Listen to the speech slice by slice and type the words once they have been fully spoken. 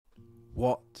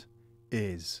What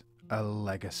is a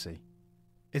legacy?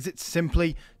 Is it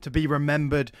simply to be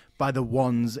remembered by the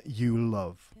ones you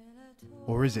love?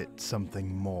 Or is it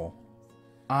something more?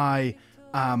 I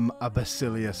am a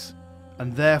Basilius,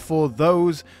 and therefore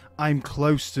those I'm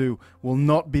close to will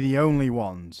not be the only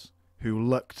ones who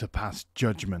look to pass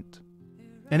judgment.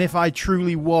 And if I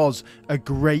truly was a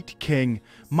great king,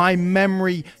 my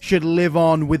memory should live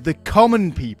on with the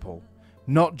common people,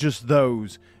 not just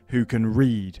those who can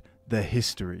read their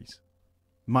histories.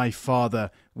 My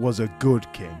father was a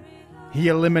good king. He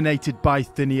eliminated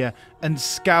Bithynia and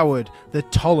scoured the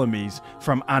Ptolemies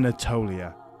from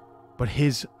Anatolia. But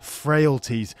his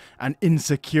frailties and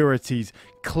insecurities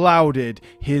clouded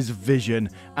his vision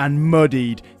and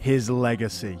muddied his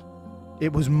legacy.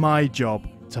 It was my job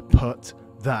to put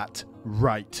that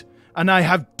right, and I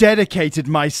have dedicated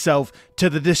myself to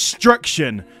the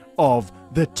destruction of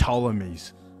the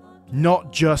Ptolemies.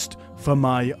 Not just for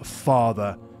my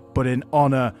father, but in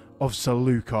honor of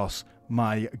Seleucus,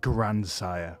 my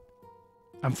grandsire.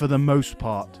 And for the most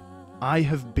part, I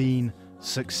have been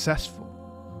successful.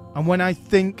 And when I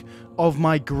think of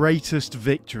my greatest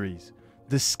victories,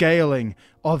 the scaling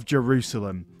of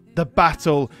Jerusalem, the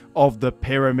battle of the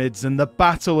pyramids, and the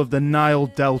battle of the Nile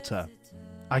Delta,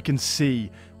 I can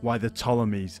see why the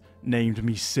Ptolemies named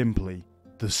me simply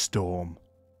the Storm.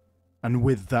 And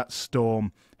with that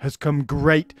storm has come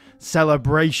great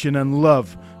celebration and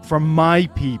love from my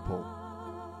people,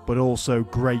 but also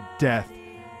great death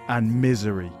and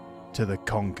misery to the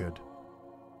conquered.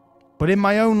 But in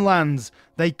my own lands,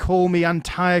 they call me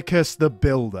Antiochus the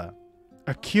Builder,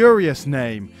 a curious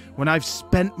name when I've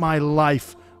spent my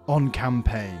life on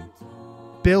campaign.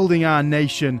 Building our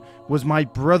nation was my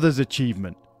brother's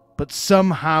achievement, but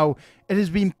somehow it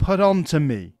has been put on to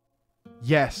me.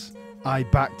 Yes, I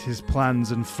backed his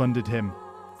plans and funded him.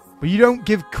 But you don't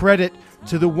give credit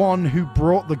to the one who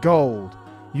brought the gold.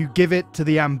 You give it to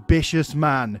the ambitious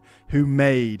man who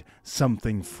made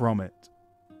something from it.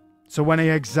 So when I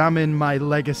examine my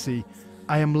legacy,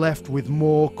 I am left with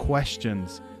more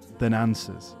questions than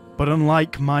answers. But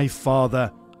unlike my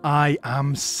father, I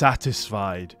am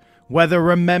satisfied. Whether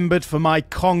remembered for my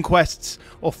conquests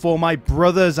or for my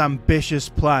brother's ambitious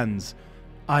plans,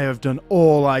 I have done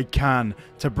all I can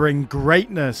to bring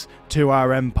greatness to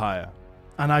our empire,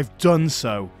 and I've done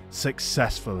so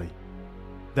successfully.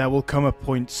 There will come a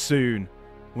point soon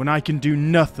when I can do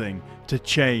nothing to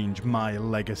change my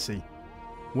legacy.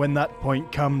 When that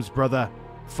point comes, brother,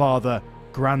 father,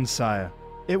 grandsire,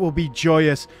 it will be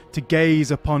joyous to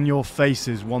gaze upon your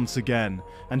faces once again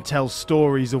and tell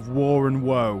stories of war and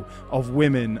woe, of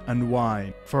women and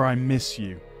wine, for I miss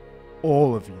you,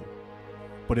 all of you.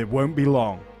 But it won't be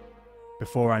long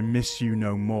before I miss you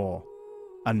no more,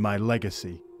 and my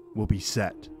legacy will be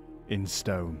set in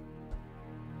stone.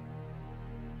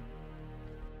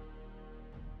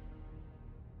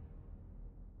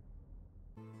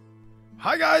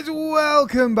 Hi guys,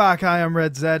 welcome back. I am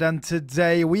Red Zed, and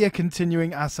today we are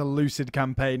continuing our Seleucid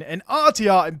campaign in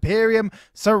RTR Imperium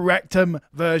Surrectum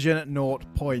version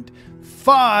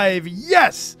 0.5.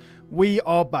 Yes! We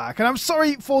are back, and I'm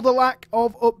sorry for the lack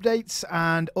of updates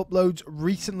and uploads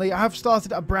recently. I have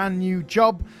started a brand new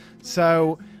job,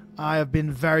 so I have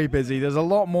been very busy. There's a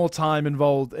lot more time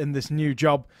involved in this new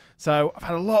job, so I've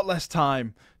had a lot less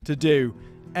time to do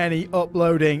any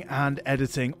uploading and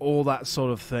editing, all that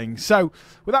sort of thing. So,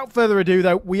 without further ado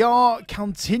though, we are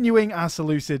continuing our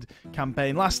Seleucid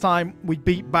campaign. Last time we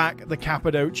beat back the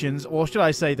Cappadocians, or should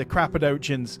I say the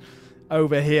Crappadocians,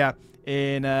 over here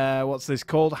in, what's this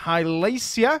called?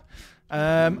 Hylacia.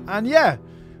 And yeah,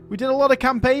 we did a lot of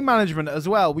campaign management as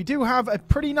well. We do have a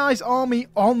pretty nice army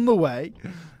on the way,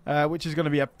 which is going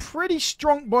to be a pretty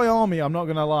strong boy army, I'm not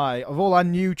going to lie, of all our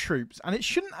new troops. And it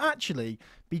shouldn't actually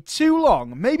be too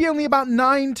long, maybe only about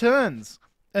 9 turns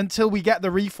until we get the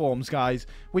reforms, guys,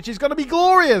 which is going to be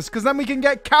glorious, because then we can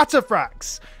get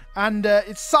cataphracts and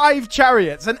scythe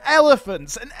chariots and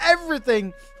elephants and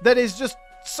everything that is just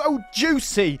so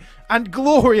juicy and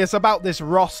glorious about this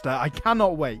roster. I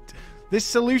cannot wait. This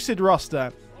Seleucid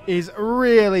roster is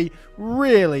really,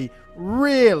 really,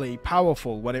 really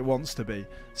powerful when it wants to be.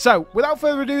 So, without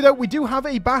further ado though, we do have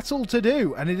a battle to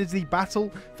do, and it is the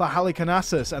battle for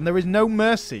Halicarnassus, and there is no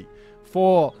mercy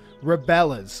for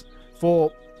rebellers.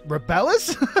 For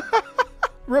rebellers?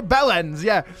 Rebellens,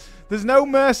 yeah. There's no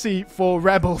mercy for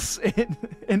rebels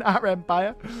in our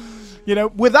empire. You know,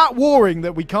 we're that warring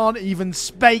that we can't even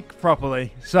spake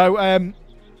properly. So,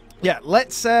 yeah,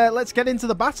 let's get into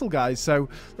the battle, guys. So,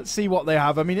 let's see what they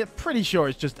have. I mean, I'm pretty sure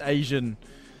it's just Asian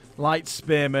light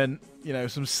spearmen, you know,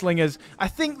 some slingers. I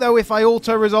think, though, if I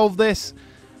auto-resolve this,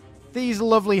 these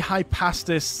lovely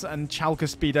Hypastists and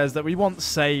Chalcospides that we want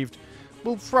saved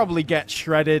will probably get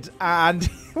shredded, and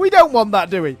we don't want that,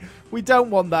 do we? We don't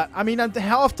want that. I mean, I'm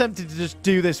half tempted to just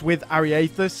do this with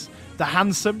Ariathus, the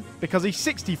handsome, because he's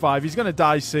 65, he's going to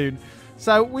die soon,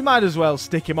 so we might as well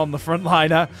stick him on the front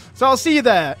liner. So I'll see you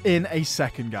there in a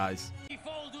second, guys.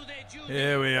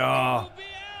 Here we are.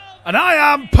 And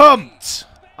I am pumped!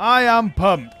 I am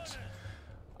pumped.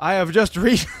 I have just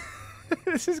reached...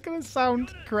 This is going to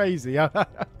sound crazy. I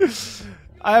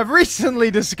have recently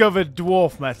discovered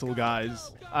dwarf metal,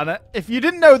 guys. And if you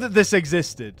didn't know that this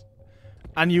existed,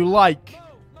 and you like,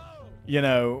 you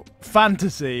know,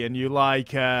 fantasy, and you like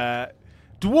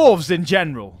dwarves in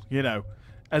general, you know,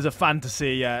 as a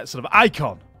fantasy sort of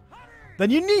icon, then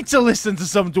you need to listen to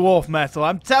some dwarf metal.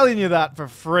 I'm telling you that for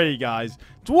free, guys.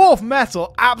 Dwarf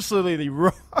metal absolutely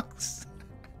rocks.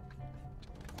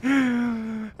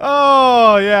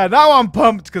 Oh yeah, now I'm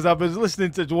pumped because I was listening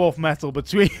to dwarf metal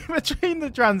between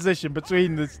the transition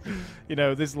between this, you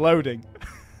know, this loading.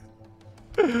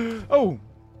 Oh,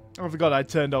 I forgot I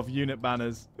turned off unit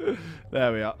banners.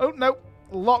 There we are. Oh no,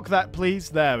 lock that please.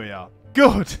 There we are.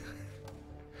 Good.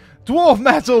 Dwarf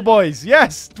metal, boys.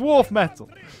 Yes, dwarf metal.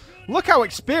 Look how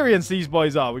experienced these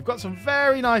boys are. We've got some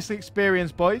very nicely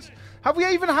experienced boys. Have we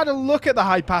even had a look at the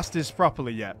Hypastists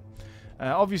properly yet?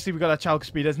 Obviously, we've got our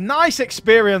Chalcospides. Nice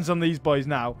experience on these boys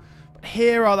now. But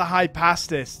here are the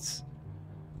Hypastists.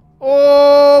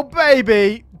 Oh,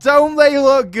 baby. Don't they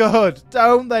look good?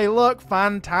 Don't they look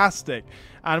fantastic?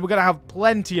 And we're going to have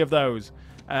plenty of those.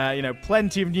 You know,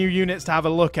 plenty of new units to have a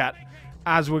look at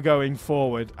as we're going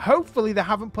forward. Hopefully, they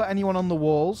haven't put anyone on the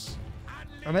walls.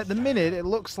 And at the minute, it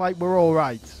looks like we're all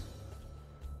right.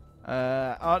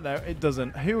 Oh, no, it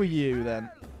doesn't. Who are you, then?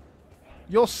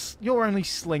 You're only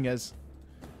slingers.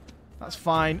 That's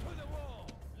fine.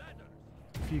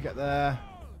 If you get there.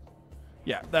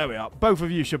 Yeah, there we are. Both of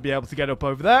you should be able to get up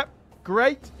over there.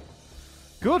 Great.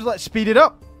 Good, let's speed it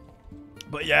up.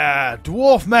 But yeah,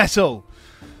 dwarf metal.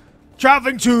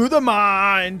 Traveling to the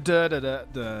mine. Da, da, da,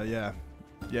 da. Yeah.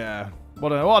 Yeah.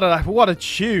 What a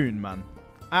tune, man.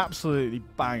 Absolutely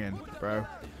banging, bro.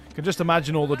 You can just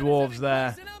imagine all the dwarves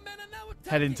there.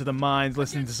 Heading to the mines,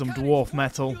 listening to some dwarf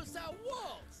metal.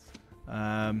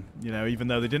 You know, even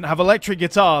though they didn't have electric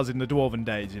guitars in the dwarven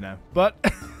days, you know. But,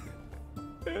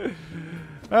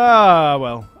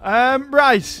 well.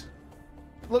 Right.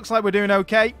 Looks like we're doing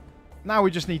okay. Now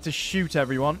we just need to shoot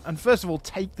everyone. And first of all,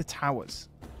 take the towers.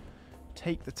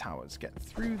 Take the towers. Get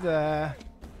through there.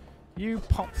 You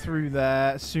pop through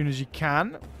there as soon as you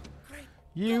can.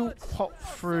 You pop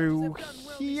through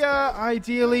here,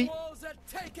 ideally.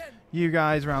 You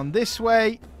guys around this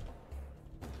way.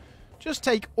 Just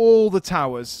take all the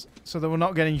towers so that we're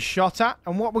not getting shot at.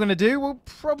 And what we're going to do, we're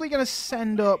probably going to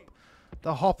send up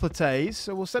the hoplites.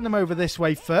 So we'll send them over this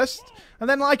way first. And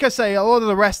then, like I say, a lot of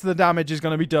the rest of the damage is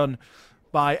going to be done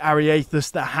by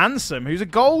Ariathus the Handsome, who's a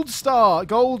gold star,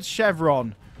 gold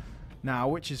chevron now,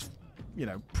 which is, you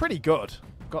know, pretty good,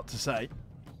 got to say.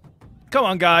 Come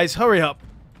on, guys, hurry up.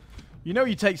 You know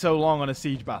you take so long on a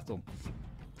siege battle.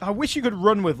 I wish you could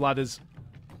run with ladders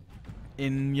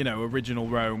in, you know, original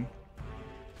Rome.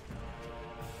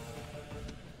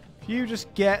 If you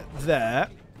just get there,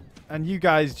 and you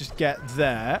guys just get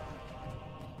there,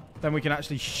 then we can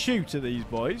actually shoot at these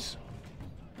boys.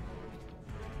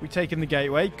 We've taken the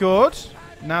gateway. Good.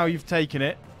 Now you've taken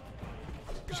it.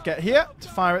 Just get here to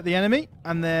fire at the enemy.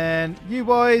 And then you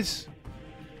boys,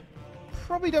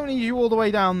 probably don't need you all the way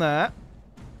down there.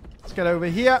 Let's get over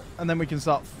here, and then we can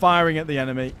start firing at the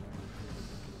enemy.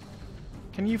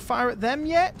 Can you fire at them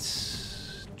yet?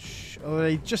 Or are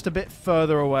they just a bit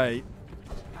further away?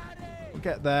 We'll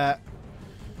get there.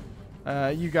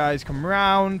 You guys come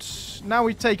round. Now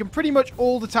we've taken pretty much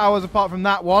all the towers apart from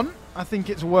that one. I think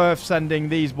it's worth sending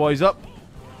these boys up.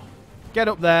 Get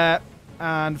up there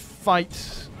and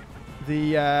fight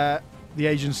the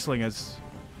Asian slingers.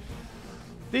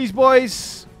 These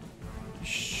boys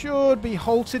should be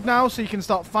halted now, so you can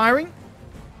start firing.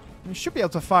 You should be able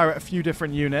to fire at a few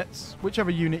different units, whichever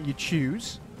unit you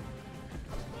choose.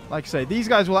 Like I say, these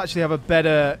guys will actually have a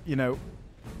better, you know,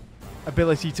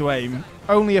 ability to aim.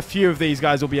 Only a few of these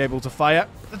guys will be able to fire.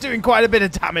 They're doing quite a bit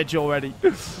of damage already.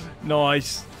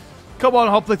 Nice. Come on,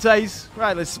 hoplites.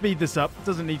 Right, let's speed this up.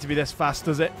 Doesn't need to be this fast,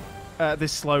 does it?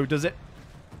 This slow, does it?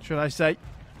 Should I say?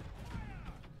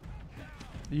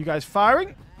 Are you guys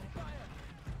firing?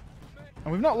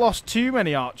 And we've not lost too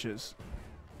many archers.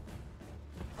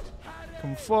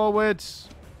 Come forward.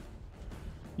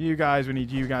 You guys, we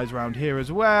need you guys around here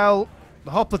as well.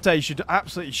 The hoplites should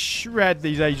absolutely shred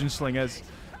these Asian slingers.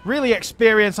 Really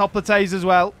experienced hoplites as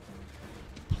well.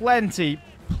 Plenty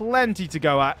plenty to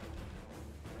go at.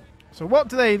 So what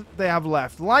do they have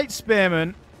left? Light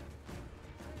spearmen,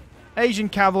 Asian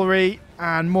cavalry,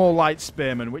 and more light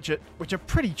spearmen, which are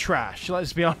pretty trash.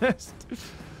 Let's be honest.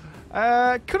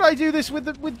 Could I do this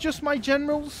with just my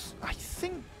generals? I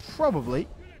think probably.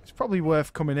 It's probably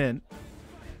worth coming in,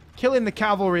 killing the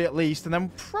cavalry at least, and then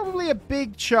probably a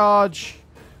big charge.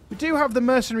 We do have the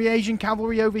mercenary Asian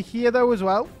cavalry over here though as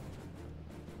well.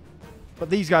 But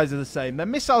these guys are the same. They're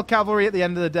missile cavalry at the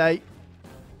end of the day.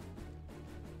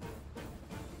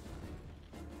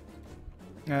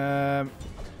 Kind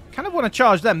of want to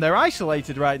charge them. They're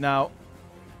isolated right now.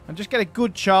 And just get a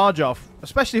good charge off.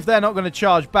 Especially if they're not going to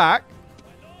charge back.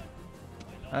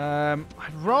 I'd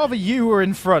rather you were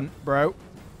in front, bro.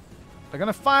 They're going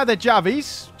to fire their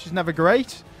javies, which is never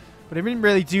great. But it didn't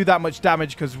really do that much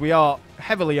damage because we are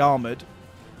heavily armored.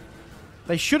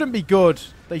 They shouldn't be good.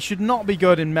 They should not be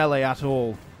good in melee at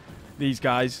all, these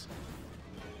guys.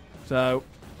 So,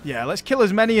 yeah, let's kill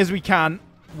as many as we can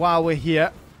while we're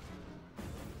here.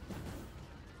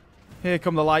 Here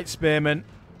come the light spearmen.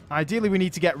 Ideally, we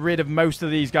need to get rid of most of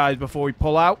these guys before we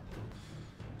pull out.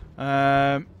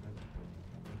 I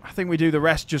think we do the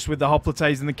rest just with the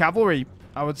hoplites and the cavalry,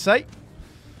 I would say.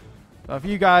 So if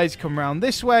you guys come around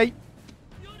this way.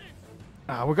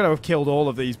 We're going to have killed all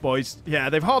of these boys. Yeah,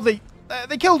 they've hardly...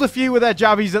 They killed a few with their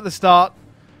javies at the start.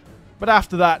 But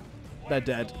after that, they're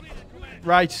dead.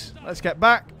 Right, let's get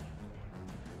back.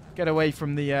 Get away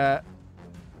from the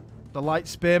light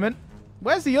spearmen.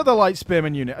 Where's the other light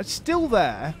spearman unit? It's still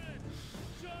there.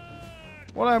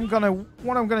 What I'm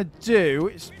gonna do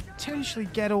is potentially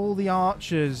get all the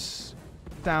archers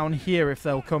down here if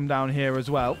they'll come down here as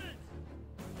well.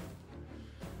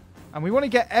 And we want to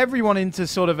get everyone into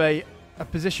sort of a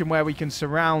position where we can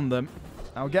surround them.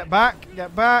 Now get back,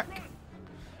 get back.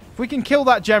 If we can kill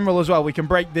that general as well, we can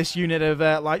break this unit of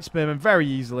light spearmen very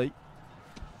easily.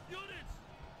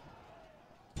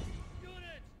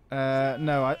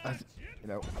 No, you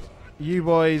know, you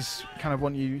boys kind of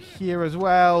want you here as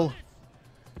well.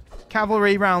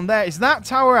 Cavalry round there. Is that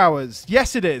tower ours?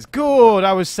 Yes, it is. Good.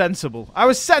 I was sensible. I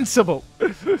was sensible.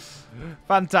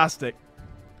 Fantastic.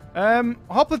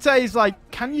 Hoplite is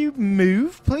like, can you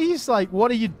move, please? Like,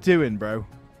 what are you doing, bro?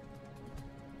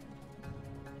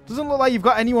 Doesn't look like you've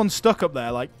got anyone stuck up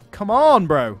there. Like, come on,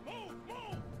 bro.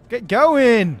 Get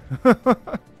going.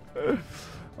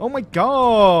 Oh, my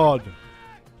God.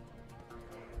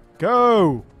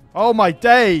 Go. Oh, my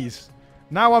days.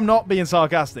 Now I'm not being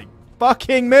sarcastic.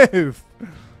 Fucking move.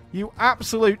 You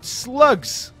absolute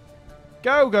slugs.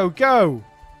 Go, go, go.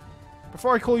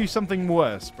 Before I call you something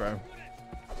worse, bro.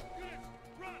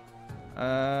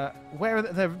 Where are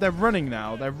they? They're running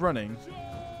now. They're running.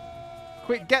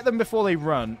 Quick, get them before they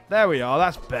run. There we are.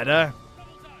 That's better.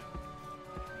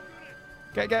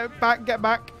 Get back, get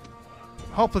back.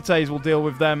 Hoplites will deal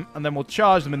with them, and then we'll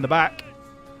charge them in the back.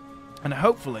 And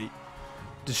hopefully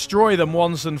destroy them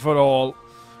once and for all.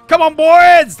 Come on,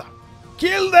 boys!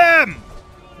 Kill them!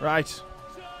 Right.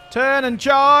 Turn and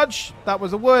charge. That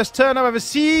was the worst turn I've ever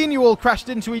seen. You all crashed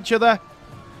into each other.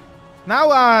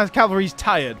 Now our cavalry's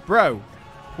tired. Bro,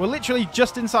 we're literally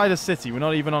just inside a city. We're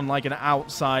not even on like an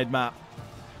outside map.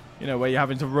 You know, where you're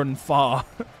having to run far.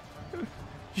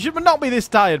 You should not be this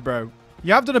tired, bro.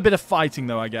 You have done a bit of fighting,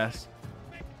 though, I guess.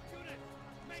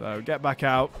 So, get back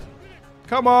out.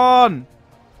 Come on!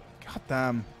 God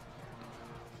damn.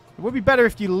 It would be better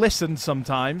if you listened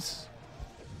sometimes.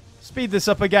 Speed this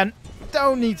up again.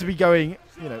 Don't need to be going,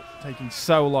 you know, taking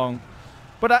so long.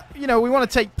 But, you know, we want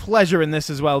to take pleasure in this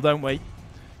as well, don't we?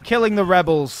 Killing the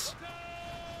rebels.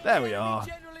 There we are.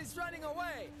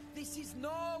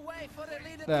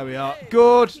 There we are.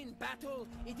 Good.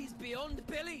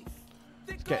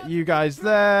 Let's get you guys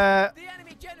there.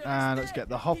 And let's get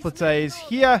the hoplites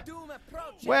here.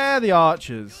 Where are the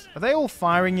archers? Are they all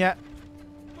firing yet?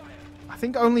 I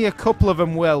think only a couple of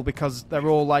them will because they're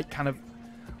all like kind of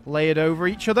layered over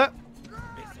each other.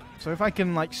 So if I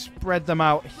can like spread them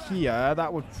out here,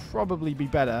 that would probably be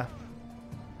better.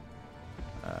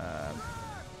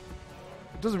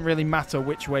 It doesn't really matter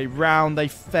which way round they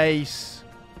face.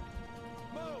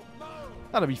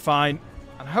 That'll be fine.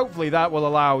 And hopefully that will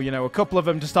allow, you know, a couple of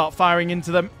them to start firing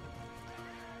into them.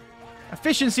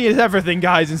 Efficiency is everything,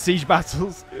 guys, in siege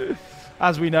battles.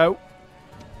 As we know.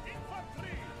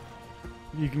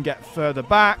 You can get further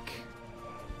back.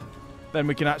 Then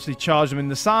we can actually charge them in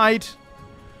the side.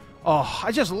 Oh,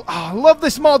 I love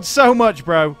this mod so much,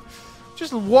 bro.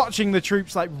 Just watching the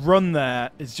troops, like, run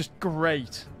there is just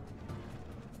great.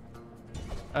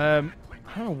 I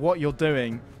don't know what you're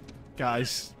doing,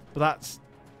 guys. But that's...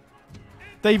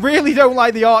 They really don't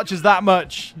like the archers that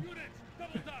much.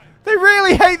 They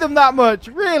really hate them that much.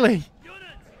 Really?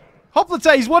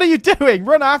 Hoplites, what are you doing?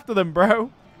 Run after them,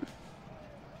 bro.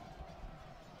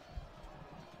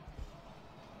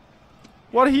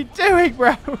 What are you doing,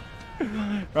 bro?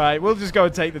 Right, we'll just go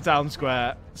and take the town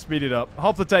square. Speed it up.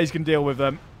 Hoplites can deal with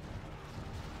them.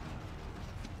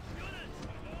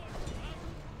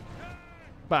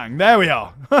 Bang, there we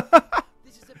are.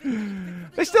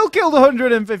 They still killed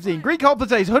 115. Greek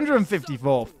Hoplites,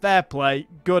 154. Fair play.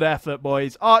 Good effort,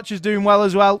 boys. Archer's doing well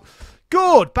as well.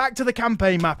 Good. Back to the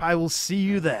campaign map. I will see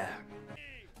you there.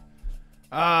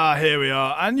 Ah, here we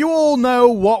are. And you all know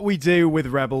what we do with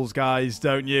rebels, guys,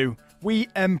 don't you? We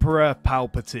Emperor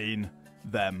Palpatine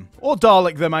them. Or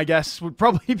Dalek them, I guess, would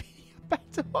probably be a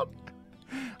better one.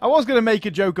 I was going to make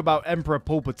a joke about Emperor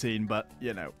Palpatine, but,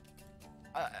 you know.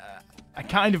 I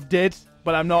kind of did,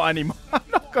 but I'm not anymore. I'm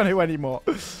not going to anymore.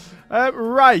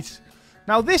 Right.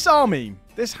 Now, this army,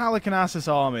 this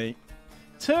Halicarnassus army,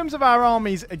 in terms of our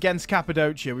armies against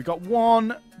Cappadocia, we've got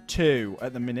 1, 2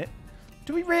 at the minute.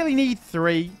 Do we really need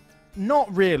 3?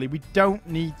 Not really. We don't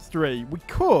need 3. We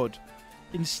could,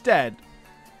 instead,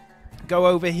 go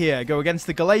over here, go against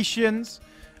the Galatians,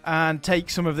 and take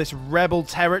some of this rebel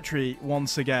territory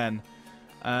once again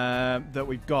that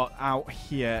we've got out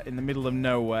here in the middle of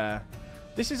nowhere.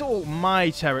 This is all my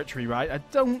territory, right? I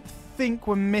don't think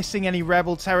we're missing any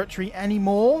rebel territory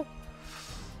anymore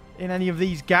in any of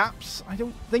these gaps. I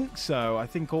don't think so. I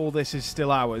think all this is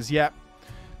still ours. Yep.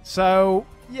 So,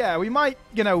 yeah, we might,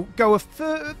 you know, go a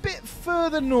bit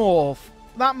further north.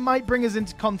 That might bring us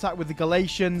into contact with the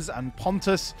Galatians and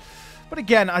Pontus. But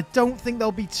again, I don't think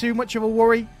there'll be too much of a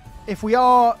worry. If we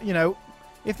are, you know,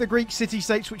 if the Greek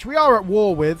city-states, which we are at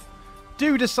war with,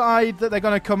 do decide that they're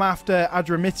going to come after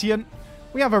Adramyttian,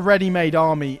 we have a ready-made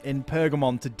army in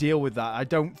Pergamon to deal with that. I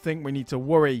don't think we need to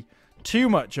worry too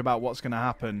much about what's going to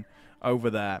happen over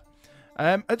there.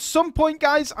 At some point,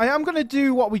 guys, I am going to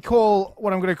do what I'm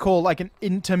going to call like an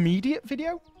intermediate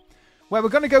video, where we're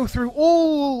going to go through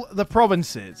all the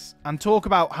provinces and talk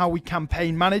about how we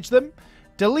campaign manage them,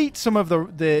 delete some of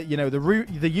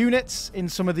the units in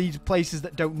some of these places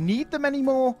that don't need them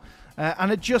anymore,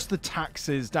 and adjust the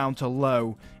taxes down to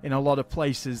low in a lot of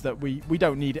places that we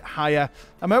don't need it higher.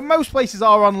 I mean, most places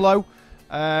are on low,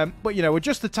 but, you know,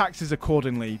 adjust the taxes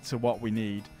accordingly to what we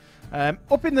need.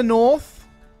 Up in the north,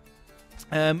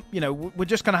 you know, we're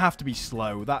just going to have to be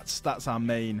slow. That's our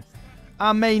main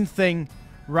thing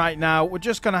right now. We're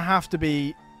just going to have to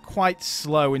be quite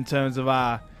slow in terms of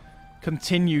our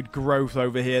continued growth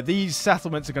over here. These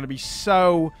settlements are going to be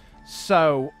so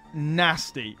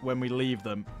nasty when we leave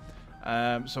them.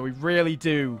 So we really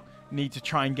do need to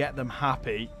try and get them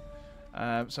happy.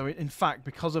 So in fact,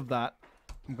 because of that,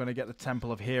 I'm going to get the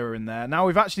Temple of Hera in there. Now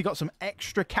we've actually got some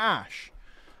extra cash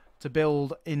to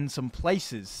build in some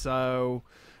places. So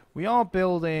we are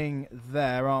building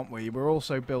there, aren't we? We're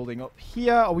also building up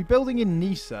here. Are we building in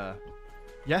Nisa?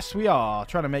 Yes, we are.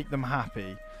 Trying to make them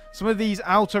happy. Some of these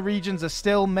outer regions are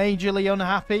still majorly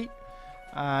unhappy.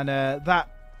 And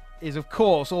that is, of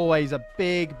course, always a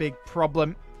big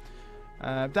problem.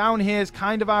 Down here is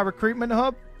kind of our recruitment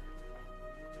hub.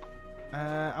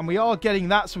 And we are getting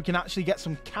that so we can actually get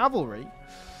some cavalry.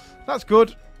 That's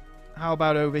good. How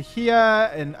about over here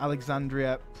in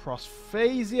Alexandria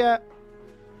Prosphasia?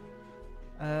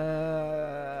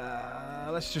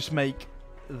 Let's just make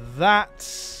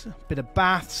that. A bit of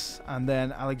Baths. And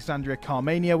then Alexandria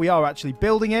Carmania we are actually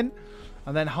building in.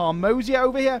 And then Harmosia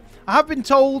over here. I have been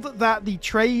told that the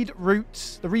trade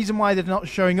routes, the reason why they're not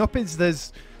showing up is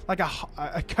there's like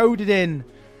a coded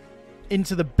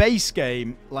into the base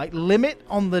game, like, limit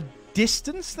on the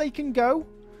distance they can go.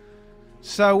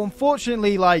 So,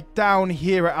 unfortunately, like, down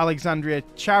here at Alexandria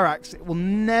Charax, it will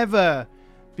never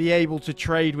be able to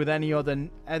trade with any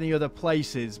other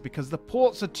places because the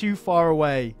ports are too far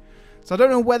away. So, I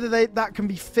don't know whether that can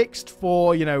be fixed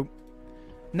for, you know,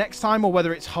 next time or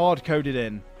whether it's hard-coded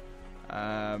in.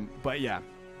 But, yeah.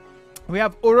 We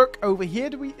have Uruk over here.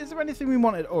 Is there anything we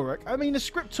want at Uruk? I mean, a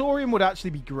scriptorium would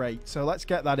actually be great. So let's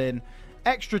get that in.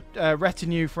 Extra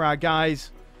retinue for our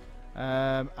guys.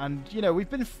 And, you know, we've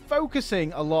been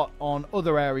focusing a lot on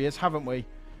other areas, haven't we?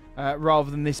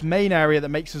 Rather than this main area that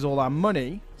makes us all our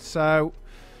money. So,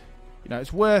 you know,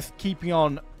 it's worth keeping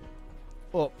on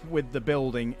up with the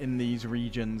building in these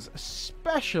regions.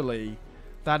 Especially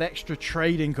that extra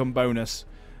trade income bonus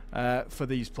for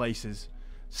these places.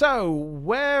 So,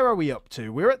 where are we up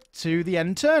to? We're up to the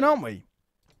end turn, aren't we?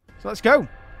 So, let's go.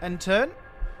 End turn.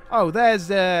 Oh, there's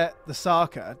the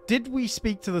Saka. Did we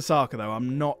speak to the Saka, though?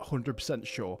 I'm not 100%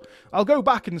 sure. I'll go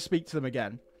back and speak to them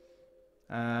again.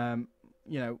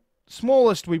 You know,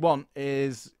 smallest we want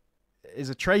is is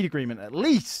a trade agreement, at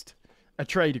least a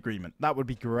trade agreement. That would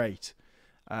be great.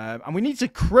 And we need to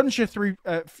crunch her through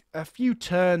a few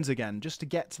turns again, just to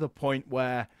get to the point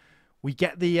where we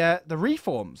get the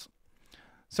reforms.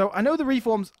 So I know the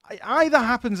reforms either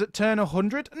happens at turn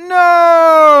 100.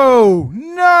 No!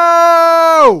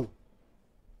 No!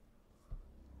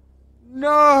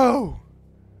 No!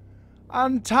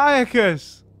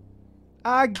 Antiochus,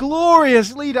 our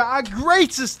glorious leader, our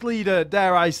greatest leader,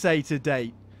 dare I say, to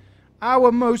date,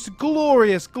 our most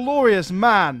glorious, glorious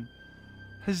man,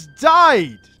 has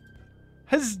died.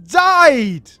 Has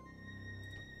died.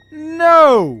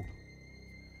 No.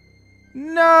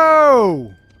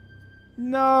 No.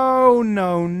 No,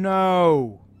 no,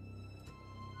 no.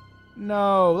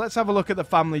 No. Let's have a look at the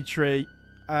family tree.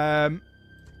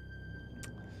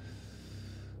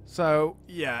 So,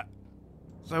 yeah.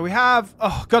 So we have...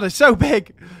 Oh, God, it's so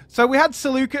big. So we had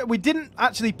Seleucus. We didn't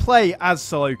actually play as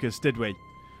Seleucus, did we?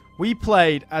 We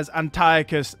played as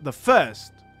Antiochus the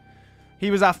First.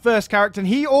 He was our first character, and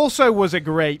he also was a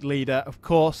great leader, of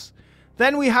course.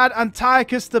 Then we had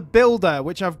Antiochus the Builder,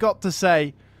 which I've got to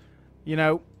say, you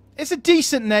know, it's a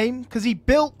decent name, because he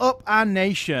built up our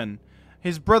nation.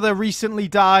 His brother recently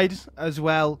died as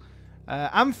well.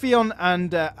 Amphion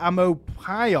and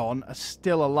Amopion are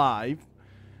still alive.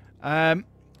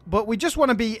 But we just want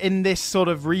to be in this sort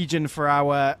of region for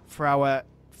our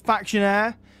faction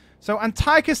heir. So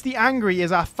Antiochus the Angry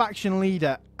is our faction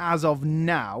leader as of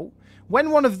now. When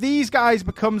one of these guys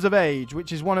becomes of age,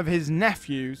 which is one of his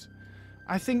nephews,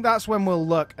 I think that's when we'll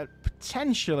look at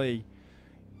potentially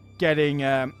getting,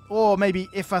 or maybe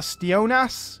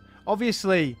Iphastionas.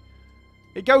 Obviously,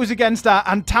 it goes against our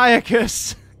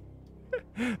Antiochus.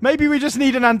 Maybe we just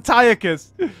need an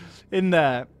Antiochus in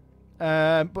there.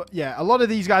 But yeah, a lot of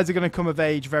these guys are going to come of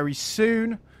age very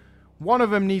soon. One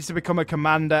of them needs to become a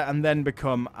commander and then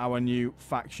become our new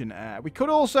faction heir. We could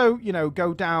also, you know,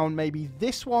 go down maybe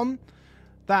this one.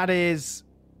 That is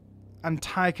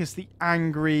Antiochus the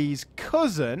Angry's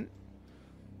cousin.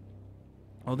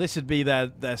 Well, this would be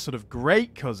their sort of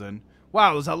great cousin.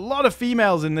 Wow, there's a lot of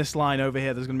females in this line over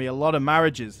here. There's going to be a lot of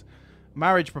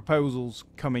marriage proposals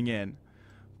coming in.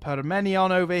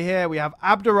 Parmenion over here. We have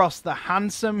Abderos the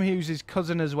Handsome, who's his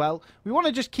cousin as well. We want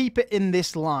to just keep it in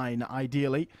this line,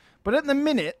 ideally. But at the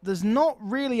minute, there's not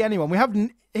really anyone. We have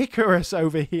Icarus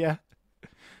over here.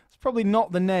 It's probably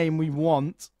not the name we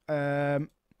want. And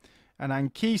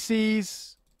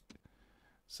Anchises.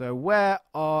 So where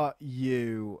are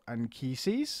you,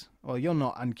 Anchises? Well, you're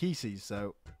not Anchises,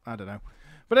 so I don't know.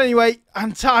 But anyway,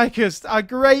 Antiochus, our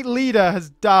great leader,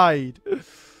 has died.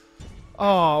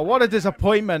 Oh, what a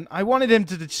disappointment. I wanted him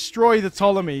to destroy the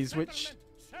Ptolemies, which,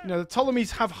 you know, the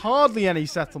Ptolemies have hardly any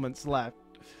settlements left.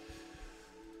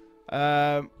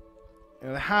 They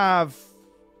have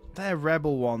their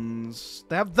rebel ones.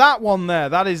 They have that one there.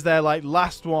 That is their, like,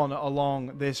 last one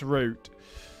along this route.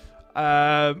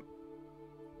 But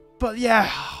yeah,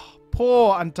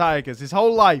 poor Antiochus. His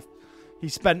whole life he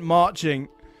spent marching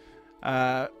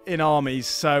in armies.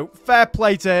 So fair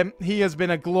play to him. He has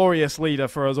been a glorious leader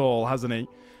for us all, hasn't he?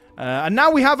 And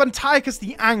now we have Antiochus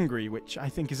the Angry, which I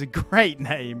think is a great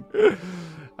name.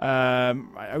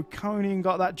 Oconian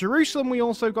got that. Jerusalem, we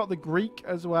also got the Greek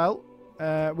as well.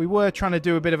 We were trying to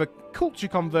do a bit of a culture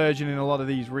conversion in a lot of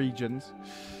these regions.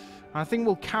 I think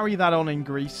we'll carry that on in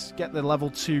Greece, get the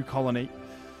level 2 colony.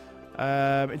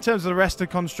 In terms of the rest of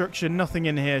construction, nothing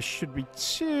in here should be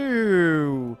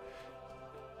too,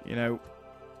 you know,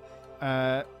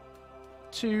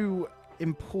 too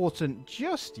important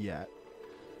just yet.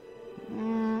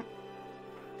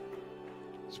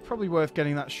 It's probably worth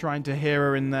getting that Shrine to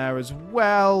Hera in there as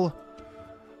well.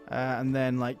 And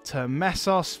then, like,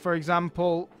 Termessos, for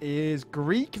example, is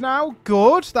Greek now.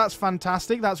 Good. That's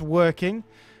fantastic. That's working.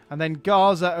 And then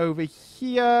Gaza over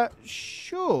here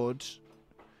should,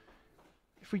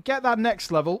 if we get that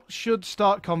next level, should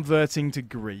start converting to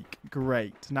Greek.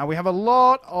 Great. Now, we have a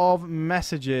lot of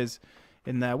messages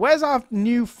in there. Where's our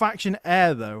new faction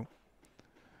heir, though?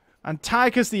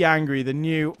 Antiochus the Angry, the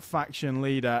new faction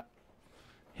leader.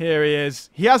 Here he is.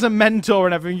 He has a mentor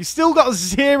and everything. He's still got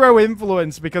 0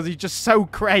 influence because he's just so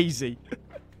crazy.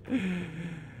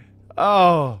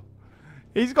 Oh.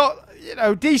 He's got, you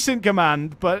know, decent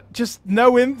command, but just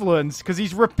no influence because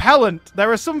he's repellent.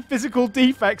 There are some physical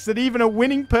defects that even a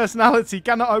winning personality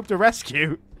cannot hope to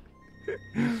rescue.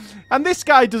 And this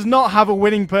guy does not have a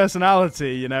winning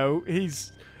personality, you know.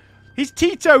 He's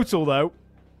teetotal, though.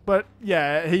 But,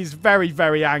 yeah, he's very,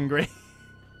 very angry.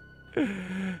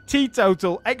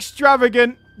 Teetotal,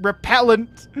 extravagant,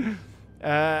 repellent,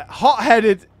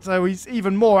 hot-headed, so he's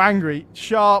even more angry,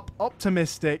 sharp,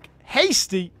 optimistic,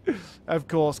 hasty, of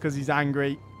course, because he's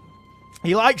angry.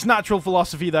 He likes natural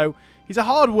philosophy, though. He's a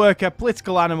hard worker,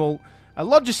 political animal, a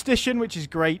logistician, which is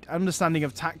great, understanding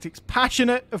of tactics,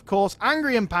 passionate, of course.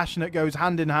 Angry and passionate goes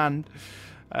hand in hand.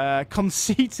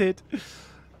 Conceited,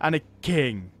 and a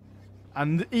king.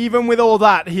 And even with all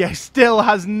that, he still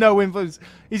has no influence.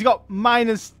 He's got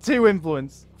 -2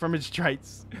 influence from his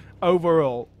traits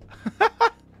overall.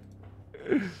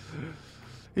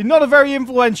 He's not a very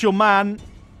influential man,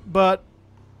 but,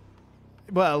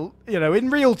 well, you know, in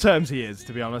real terms he is,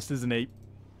 to be honest, isn't he?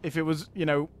 If it was, you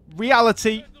know,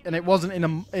 reality and it wasn't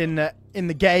in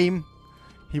the game,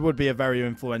 he would be a very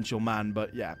influential man,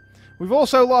 but yeah. We've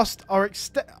also lost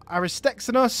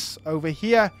Aristexenus over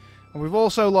here, and we've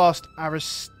also lost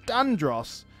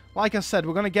Aristandros. Like I said,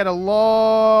 we're going to get a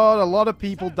lot of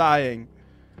people dying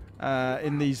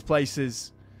in these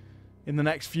places in the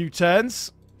next few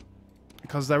turns,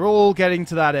 because they're all getting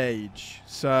to that age.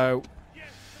 So,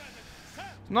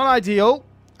 not ideal.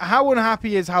 How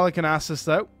unhappy is Halicarnassus,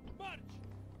 though?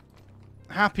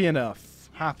 Happy enough.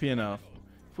 Happy enough.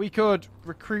 If we could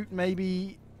recruit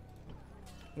maybe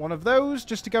one of those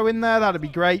just to go in there, that'd be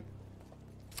great.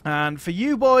 And for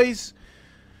you boys,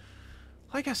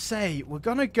 like I say, we're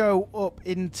going to go up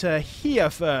into here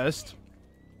first.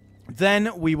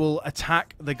 Then we will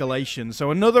attack the Galatians.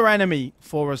 So another enemy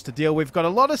for us to deal with. We've got a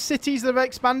lot of cities that have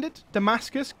expanded.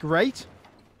 Damascus, great.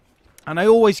 And I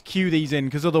always queue these in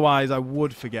because otherwise I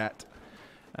would forget.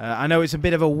 I know it's a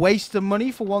bit of a waste of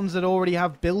money for ones that already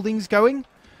have buildings going.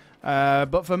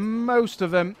 But for most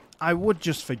of them, I would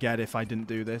just forget if I didn't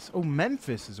do this. Oh,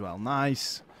 Memphis as well.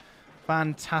 Nice.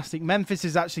 Fantastic. Memphis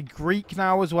is actually Greek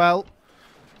now as well.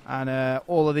 And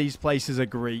all of these places are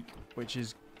Greek, which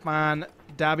is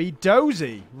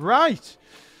fan-dabby-dozy. Right.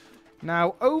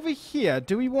 Now, over here,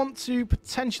 do we want to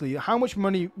potentially... How much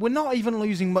money... We're not even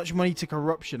losing much money to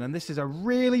corruption, and this is a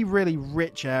really, really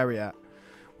rich area.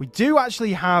 We do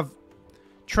actually have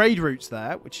trade routes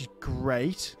there, which is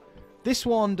great. This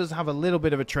one does have a little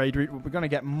bit of a trade route, but we're going to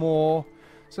get more.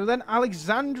 So then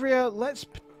Alexandria, let's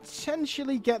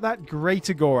potentially get that Great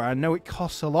Agora. I know it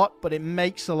costs a lot, but it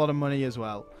makes a lot of money as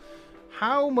well.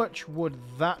 How much would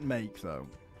that make, though?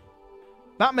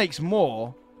 That makes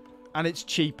more, and it's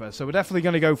cheaper. So we're definitely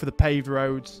going to go for the paved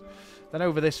roads. Then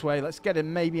over this way, let's get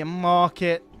in maybe a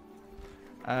market.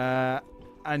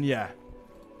 And yeah.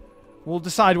 We'll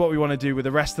decide what we want to do with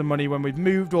the rest of the money when we've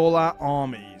moved all our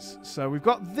armies. So we've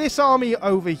got this army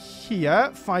over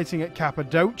here fighting at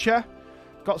Cappadocia.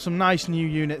 Got some nice new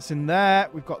units in there.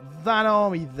 We've got that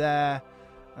army there.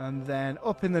 And then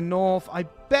up in the north, I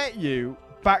bet you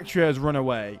Baktria has run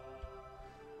away.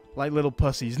 Like little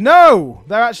pussies. No!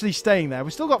 They're actually staying there.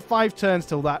 We've still got 5 turns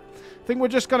till that. I think we're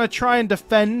just going to try and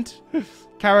defend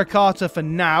Caracata for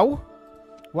now.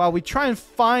 While we try and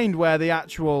find where the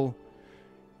actual...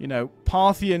 you know,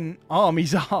 Parthian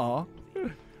armies are.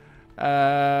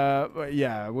 But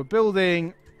yeah, we're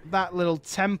building that little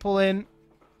temple in.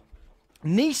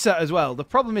 Nisa as well. The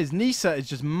problem is Nisa is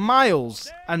just miles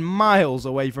and miles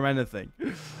away from anything.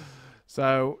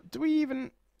 So, do we even...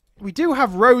 We do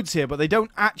have roads here, but they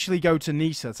don't actually go to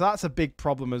Nisa. So that's a big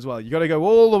problem as well. You got to go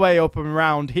all the way up and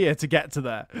around here to get to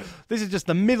there. This is just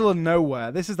the middle of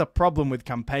nowhere. This is the problem with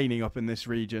campaigning up in this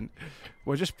region.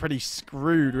 We're just pretty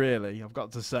screwed, really, I've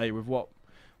got to say, with what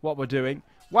we're doing.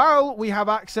 While we have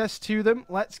access to them,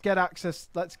 let's get access.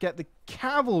 Let's get the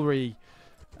cavalry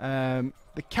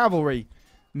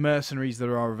mercenaries that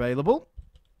are available.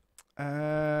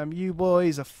 You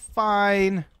boys are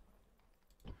fine.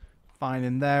 Fine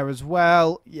in there as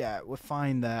well. Yeah, we're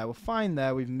fine there. We're fine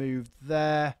there. We've moved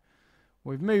there.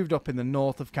 We've moved up in the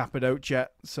north of Cappadocia.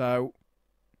 So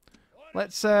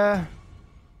let's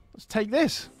take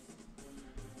this.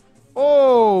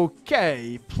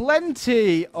 Okay,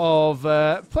 plenty of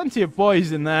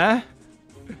boys in there.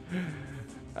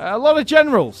 A lot of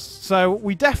generals. So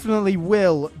we definitely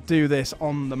will do this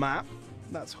on the map.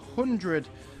 That's 100%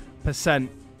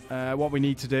 what we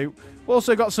need to do. We've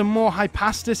also got some more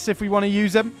Hypastists if we want to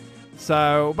use them.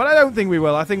 So, but I don't think we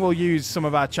will. I think we'll use some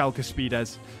of our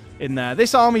Chalcaspides in there.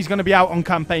 This army's going to be out on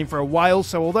campaign for a while,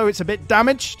 so although it's a bit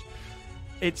damaged,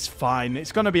 it's fine.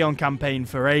 It's going to be on campaign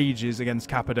for ages against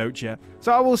Cappadocia.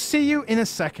 So I will see you in a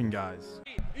second, guys.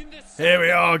 Here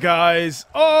we are, guys.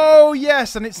 Oh,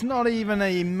 yes, and it's not even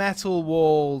a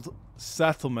metal-walled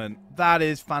settlement. That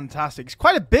is fantastic. It's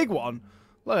quite a big one.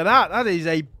 Look at that. That is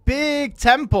a big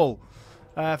temple.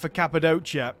 For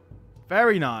Cappadocia.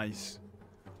 Very nice.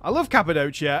 I love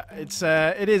Cappadocia.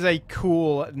 It is a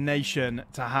cool nation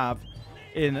to have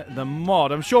in the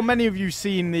mod. I'm sure many of you have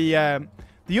seen the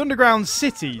underground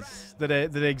cities that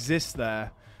exist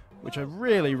there. which are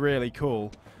really, really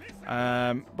cool.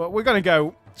 But we're going to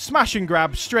go smash and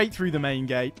grab straight through the main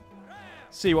gate.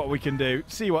 See what we can do.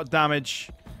 See what damage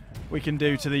we can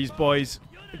do to these boys.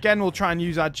 Again, we'll try and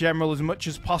use our general as much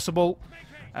as possible.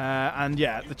 And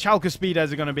yeah, the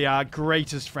Chalcospides are going to be our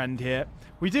greatest friend here.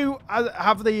 We do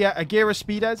have the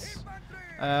Agiraspides,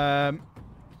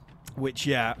 which,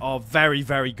 yeah, are very,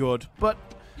 very good. But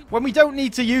when we don't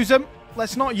need to use them,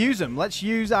 let's not use them. Let's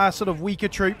use our sort of weaker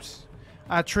troops.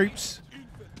 Our troops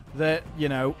that, you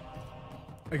know,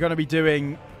 are going to be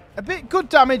doing a bit good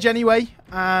damage anyway.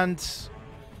 And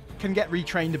can get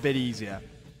retrained a bit easier.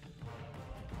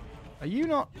 Are you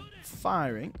not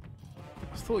firing?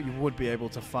 I thought you would be able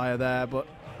to fire there, but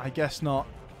I guess not.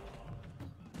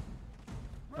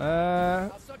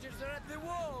 I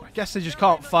guess they just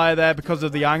can't fire there because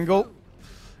of the angle.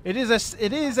 It is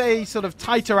a sort of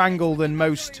tighter angle than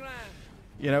most,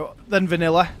 you know, than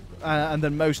vanilla and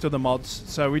than most other mods.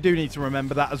 So we do need to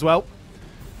remember that as well.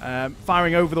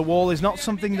 Firing over the wall is not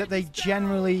something that they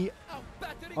generally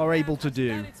are able to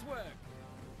do.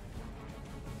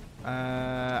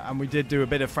 And we did do a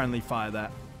bit of friendly fire there.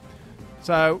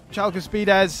 So,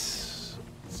 Chalcospides,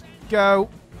 let's go.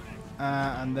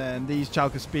 And then these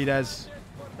Chalcospides,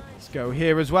 let's go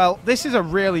here as well. This is a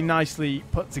really nicely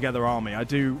put together army. I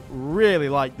do really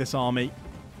like this army.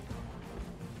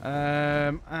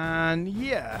 And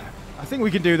yeah, I think we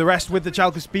can do the rest with the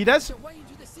Chalcospides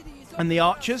and the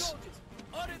archers.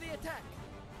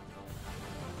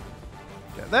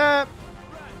 Get there.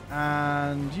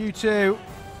 And you two,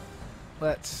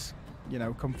 let's, you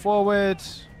know, come forward.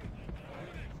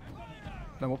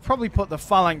 Then we'll probably put the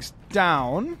phalanx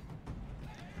down.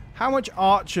 How much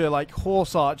archer, like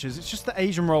horse archers? It's just the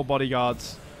Asian roll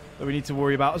bodyguards that we need to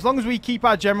worry about. As long as we keep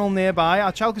our general nearby,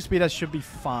 our Chalcospides should be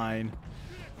fine.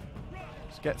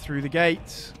 Let's get through the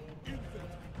gate.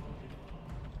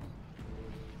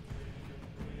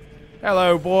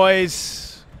 Hello,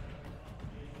 boys.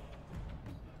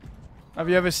 Have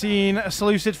you ever seen a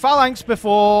Seleucid phalanx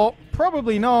before?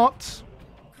 Probably not.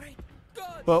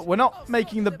 But we're not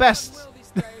making the best.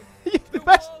 The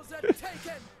best.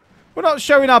 We're not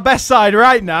showing our best side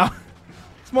right now.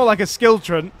 It's more like a skill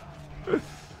trunt.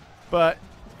 But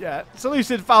yeah,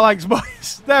 Seleucid phalanx,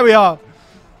 boys. There we are.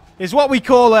 It's what we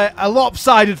call a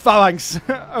lopsided phalanx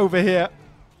over here.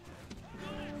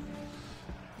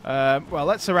 Well,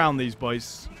 let's surround these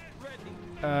boys.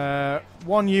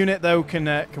 One unit, though,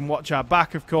 can watch our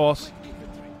back, of course.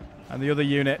 And the other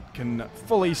unit can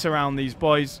fully surround these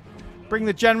boys. Bring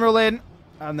the general in.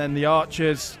 And then the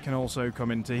archers can also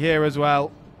come into here as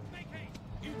well.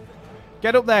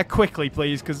 Get up there quickly,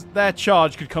 please, because their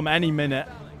charge could come any minute.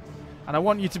 And I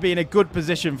want you to be in a good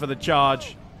position for the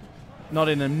charge. Not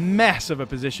in a mess of a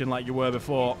position like you were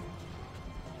before.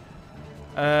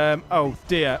 Oh,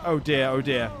 dear. Oh, dear. Oh,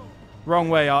 dear. Wrong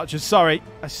way, archers. Sorry.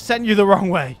 I sent you the wrong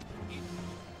way.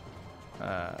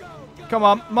 Come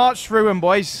on. March through them,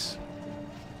 boys.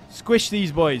 Squish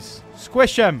these boys.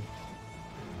 Squish them.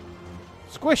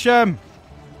 Squish them.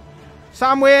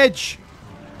 Sandwich.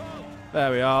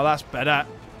 There we are. That's better.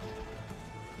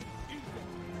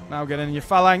 Now get in your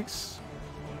phalanx.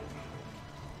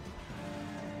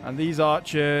 And these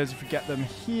archers, if we get them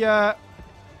here.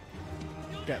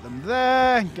 Get them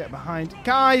there. Get behind.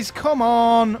 Guys, come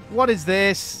on. What is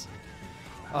this?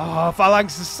 Oh,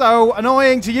 phalanx is so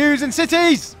annoying to use in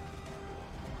cities.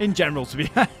 In general, to be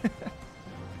honest.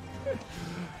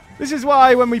 This is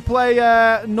why when we play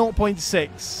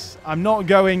 0.6, I'm not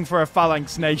going for a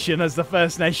phalanx nation as the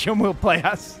first nation we'll play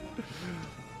as.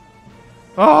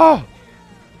 Oh,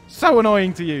 so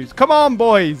annoying to use. Come on,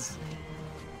 boys.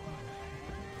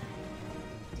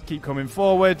 Keep coming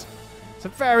forward. It's a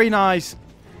very nice,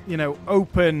 you know,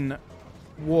 open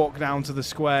walk down to the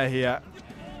square here.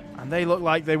 And they look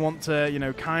like they want to, you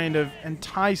know, kind of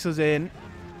entice us in.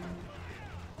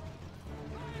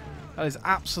 That is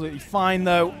absolutely fine,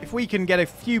 though. If we can get a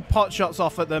few pot shots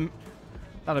off at them,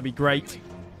 that'll be great.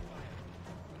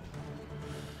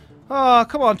 Oh,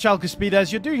 come on,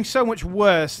 Chalcospides. You're doing so much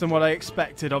worse than what I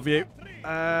expected of you.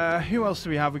 Who else do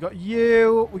we have? We got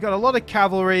you. We got a lot of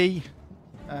cavalry.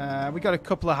 We got a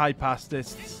couple of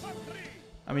hypastists.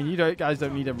 I mean, you guys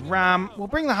don't need a ram. We'll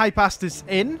bring the hypastists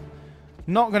in.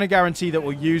 Not going to guarantee that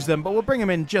we'll use them, but we'll bring them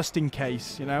in just in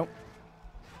case, you know.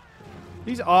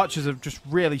 These archers are just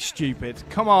really stupid.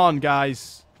 Come on,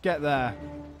 guys. Get there.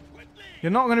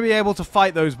 You're not going to be able to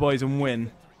fight those boys and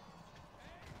win.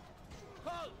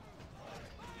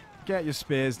 Get your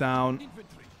spears down. You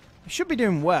should be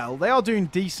doing well. They are doing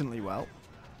decently well.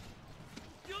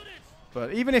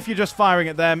 But even if you're just firing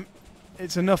at them,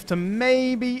 it's enough to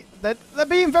maybe... They're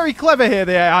being very clever here,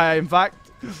 the AI, in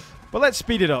fact. But let's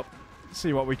speed it up.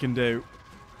 See what we can do.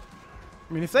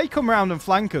 I mean, if they come around and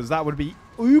flank us, that would be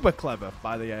uber clever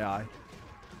by the AI.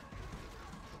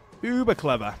 Uber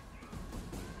clever.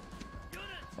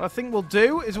 What I think we'll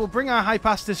do is we'll bring our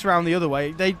Hypatis around the other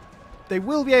way. They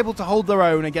will be able to hold their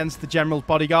own against the General's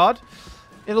bodyguard.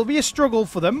 It'll be a struggle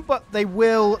for them, but they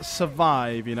will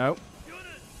survive, you know.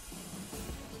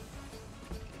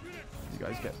 You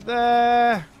guys get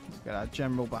there. Let's get our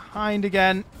General behind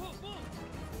again.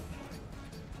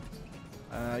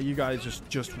 You guys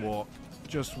just walk.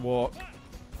 Just walk.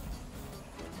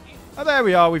 Oh, there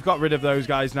we are. We've got rid of those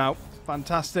guys now.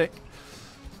 Fantastic.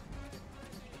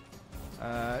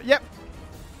 Yep.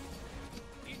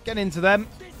 Get into them.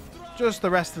 Just the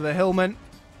rest of the hillmen.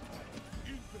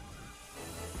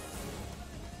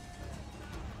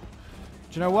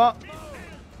 Do you know what?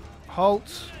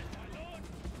 Halt.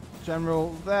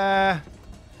 General there.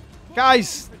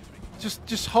 Guys,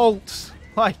 just halt.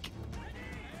 Like,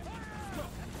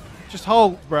 just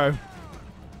halt, bro.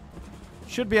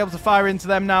 Should be able to fire into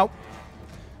them now.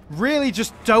 Really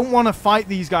just don't want to fight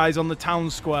these guys on the town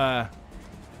square.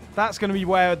 That's going to be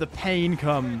where the pain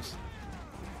comes.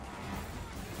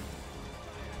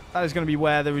 That is going to be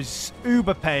where there is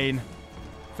uber pain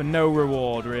for no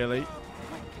reward, really.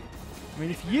 I mean,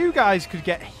 if you guys could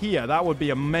get here, that would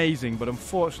be amazing, but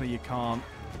unfortunately you can't.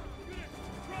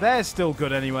 They're still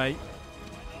good anyway.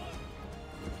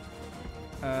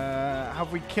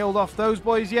 Have we killed off those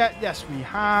boys yet? Yes, we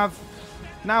have.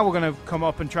 Now we're going to come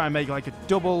up and try and make like a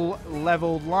double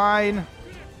leveled line.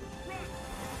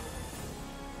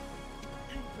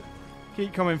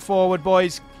 Keep coming forward,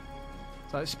 boys.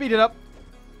 So speed it up.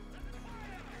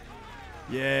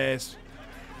 Yes.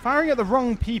 Firing at the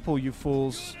wrong people, you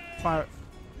fools. Fire.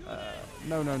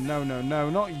 No,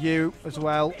 not you as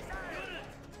well.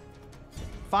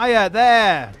 Fire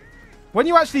there. When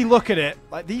you actually look at it,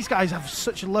 like, these guys have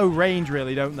such a low range,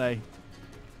 really, don't they?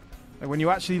 Like, when you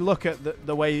actually look at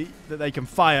the way that they can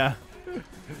fire,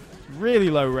 really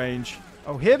low range.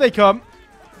 Oh, here they come.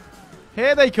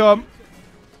 Here they come.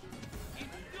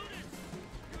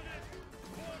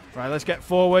 Right, let's get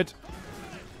forward.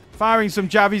 Firing some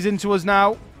jabbies into us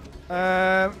now.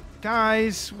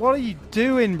 Guys, what are you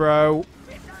doing, bro?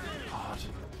 God.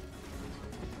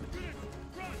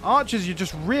 Archers, you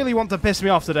just really want to piss me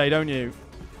off today, don't you?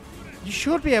 You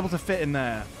should be able to fit in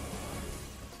there.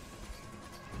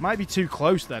 Might be too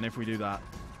close then if we do that.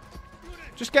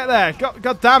 Just get there.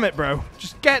 God damn it, bro.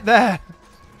 Just get there.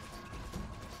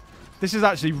 This is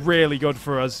actually really good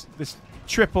for us. This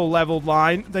triple leveled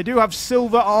line. They do have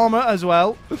silver armor as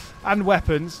well. And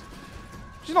weapons.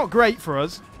 Which is not great for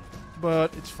us.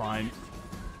 But it's fine.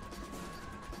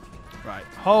 Right.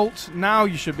 Halt. Now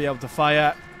you should be able to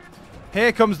fire.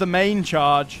 Here comes the main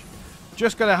charge.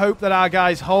 Just going to hope that our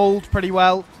guys hold pretty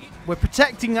well. We're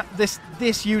protecting this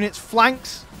unit's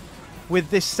flanks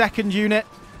with this second unit.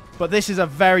 But this is a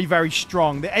very, very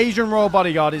strong. The Asian Royal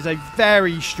Bodyguard is a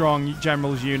very strong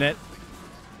general's unit.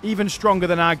 Even stronger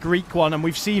than our Greek one. And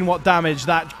we've seen what damage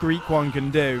that Greek one can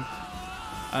do.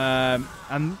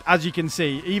 And as you can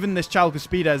see, even this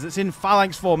Chalcospides that's in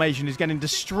phalanx formation is getting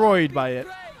destroyed by it.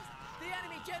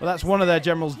 Well, that's one of their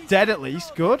generals dead at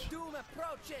least. Good.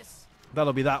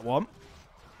 That'll be that one.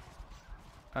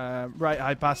 Right,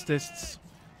 Hypastists.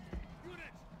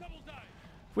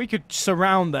 If we could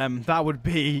surround them, that would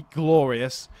be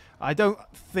glorious. I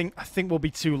think we'll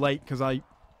be too late because I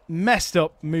messed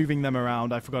up moving them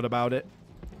around. I forgot about it.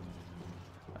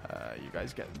 You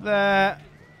guys get there.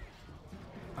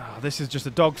 Oh, this is just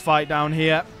a dogfight down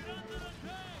here.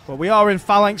 But we are in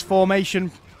phalanx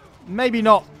formation. Maybe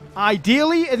not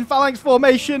ideally in phalanx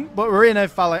formation, but we're in a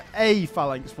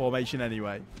phalanx formation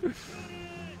anyway.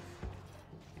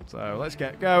 So let's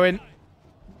get going.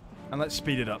 And let's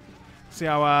speed it up. See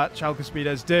how our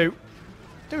Chalcospides do.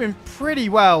 Doing pretty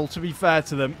well, to be fair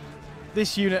to them.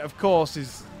 This unit, of course,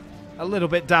 is a little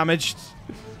bit damaged.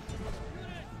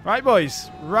 Right, boys.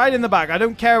 Right in the back. I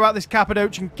don't care about this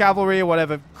Cappadocian cavalry or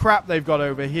whatever crap they've got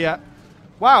over here.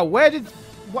 Wow,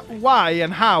 why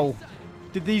and how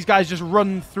did these guys just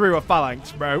run through a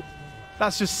phalanx, bro?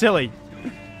 That's just silly.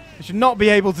 They should not be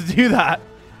able to do that.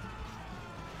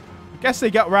 I guess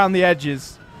they got around the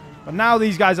edges. But now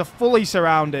these guys are fully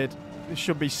surrounded. This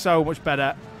should be so much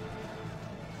better.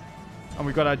 And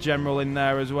we've got our general in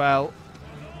there as well.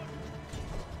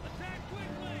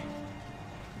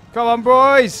 Come on,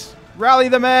 boys. Rally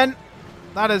the men.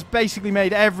 That has basically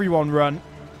made everyone run.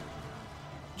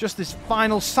 Just this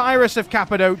final Cyrus of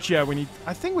Cappadocia.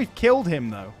 I think we've killed him,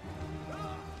 though.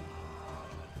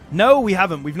 No, we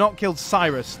haven't. We've not killed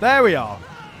Cyrus. There we are.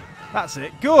 That's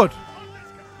it. Good.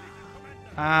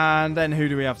 And then who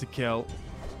do we have to kill?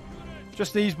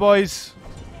 Just these boys.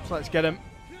 So let's get them.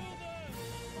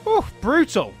 Whew,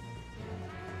 brutal.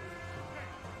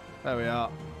 There we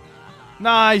are.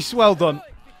 Nice, well done.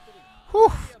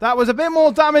 Whew, that was a bit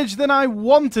more damage than I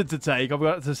wanted to take, I've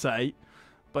got to say.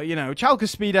 But, you know,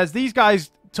 Chalcospides, these guys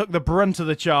took the brunt of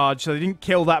the charge, so they didn't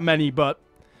kill that many, but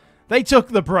they took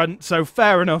the brunt, so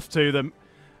fair enough to them.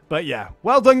 But, yeah,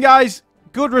 well done, guys.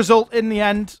 Good result in the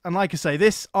end. And like I say,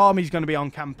 this army's going to be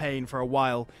on campaign for a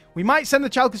while. We might send the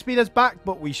Chalcospides back,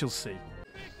 but we shall see.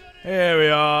 Here we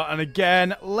are. And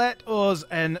again, let us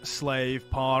enslave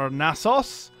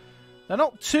Parnassos. They're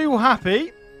not too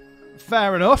happy.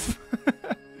 Fair enough.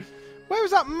 Where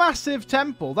was that massive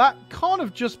temple? That can't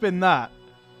have just been that.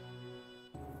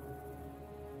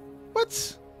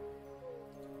 What?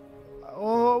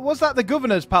 Or was that the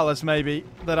governor's palace, maybe,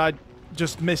 that I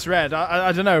just misread?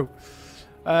 I don't know.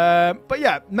 But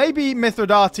yeah, maybe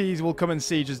Mithridates will come and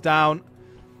siege us down.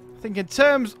 I think in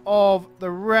terms of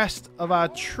the rest of our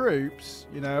troops,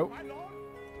 you know,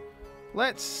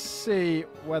 let's see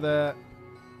whether...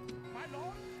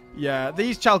 Yeah,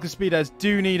 these Chalcospides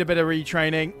do need a bit of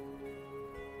retraining.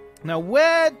 Now,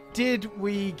 where did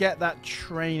we get that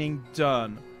training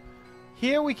done?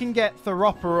 Here we can get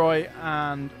Theroporoi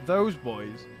and those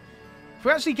boys. If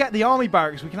we actually get the army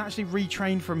barracks, we can actually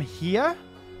retrain from here.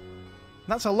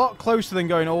 That's a lot closer than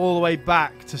going all the way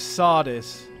back to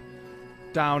Sardis.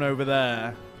 Down over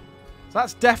there. So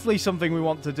that's definitely something we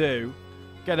want to do.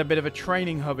 Get a bit of a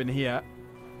training hub in here.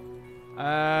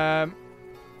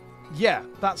 Yeah,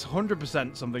 that's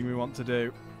 100% something we want to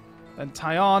do. Then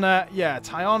Tyana. Yeah,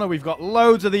 Tyana, we've got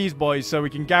loads of these boys so we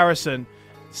can garrison.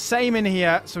 Same in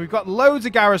here. So we've got loads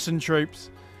of garrison troops.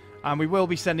 And we will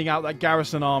be sending out that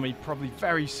garrison army probably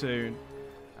very soon.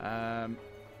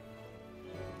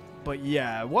 But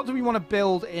yeah, what do we want to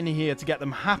build in here to get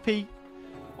them happy?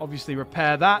 Obviously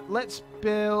repair that. Let's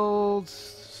build...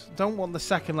 Don't want the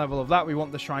second level of that. We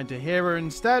want the Shrine to Hera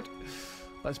instead.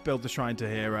 Let's build the Shrine to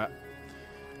Hera.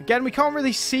 Again, we can't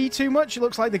really see too much. It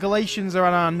looks like the Galatians are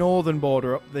on our northern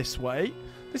border up this way.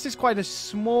 This is quite a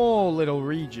small little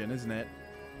region, isn't it?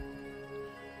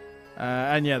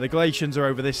 And yeah, the Galatians are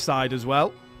over this side as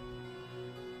well.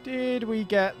 Did we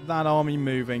get that army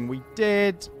moving? We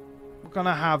did. We're going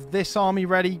to have this army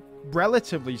ready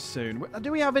relatively soon.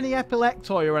 Do we have any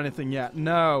epilectoi or anything yet?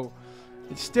 No.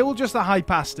 It's still just the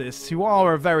Hypastists, who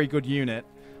are a very good unit.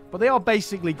 But they are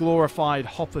basically glorified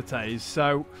hoplites.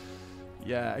 So,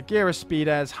 yeah,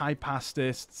 Agiraspides,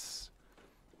 Hypastists.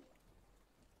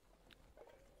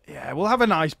 Yeah, we'll have a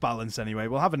nice balance anyway.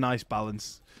 We'll have a nice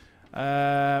balance.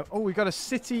 Oh, we've got a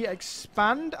city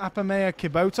expand. Apamea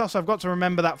Kibotos. I've got to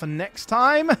remember that for next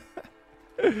time.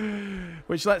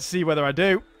 Which, let's see whether I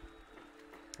do.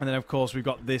 And then, of course, we've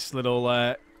got this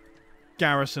little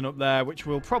garrison up there, which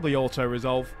will probably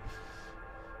auto-resolve.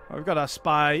 We've got our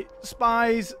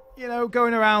spies, you know,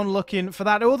 going around looking for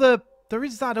that other... There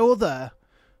is that other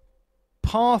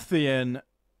Parthian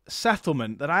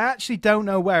settlement that I actually don't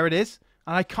know where it is.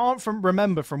 And I can't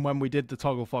remember from when we did the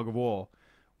Toggle Fog of War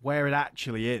where it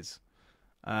actually is.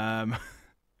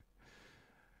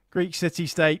 Greek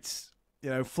city-states, you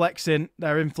know, flexing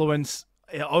their influence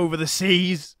over the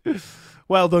seas.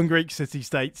 Well done, Greek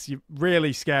city-states. You're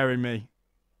really scaring me.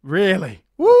 Really.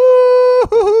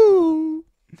 Woo!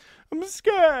 I'm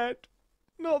scared.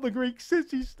 Not the Greek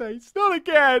city-states. Not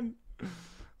again.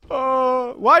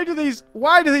 Oh, why do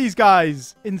these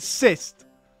guys insist?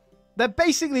 They're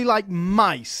basically like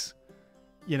mice,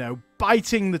 you know,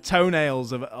 biting the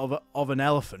toenails of an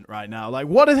elephant right now. Like,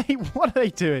 what are they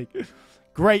doing?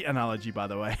 Great analogy, by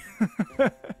the way.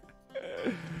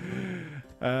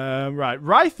 Right,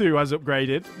 Rythu has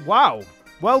upgraded. Wow.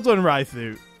 Well done,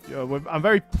 Rythu. I'm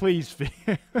very pleased for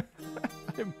you. I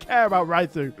don't care about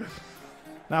Rythu.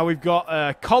 Now we've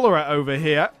got Cholera over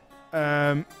here.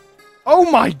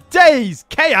 Oh my days!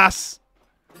 Chaos!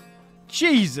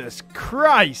 Jesus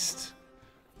Christ!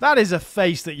 That is a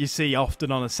face that you see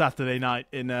often on a Saturday night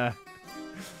in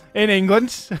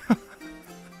England.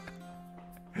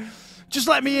 Just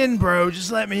let me in, bro.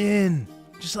 Just let me in.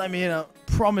 Just let me in. I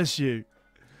promise you.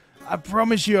 I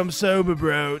promise you I'm sober,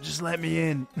 bro. Just let me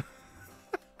in.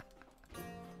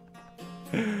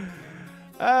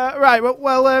 Right,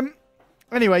 well,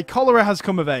 anyway, Cholera has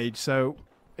come of age, so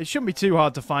it shouldn't be too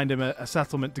hard to find him a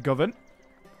settlement to govern.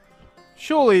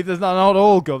 Surely they're not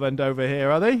all governed over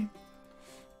here, are they?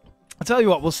 I'll tell you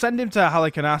what, we'll send him to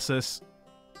Halicarnassus.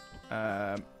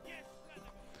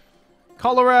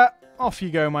 Cholera, off you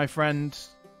go, my friend.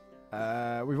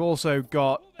 We've also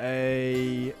got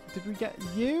a... Did we get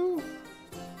you?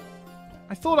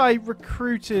 I thought I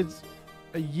recruited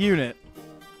a unit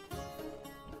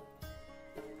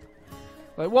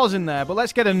Well, it was in there, but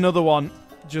let's get another one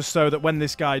just so that when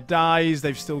this guy dies,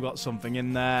 they've still got something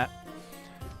in there.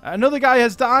 Another guy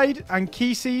has died,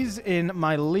 Anchises in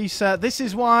Myliisa. This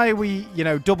is why we, you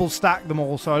know, double stack them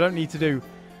all, so I don't need to do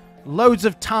loads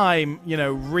of time, you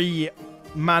know,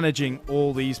 re-managing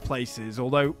all these places.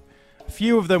 Although a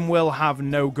few of them will have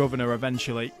no governor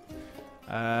eventually.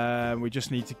 We just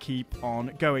need to keep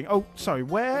on going. Oh, sorry,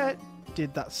 where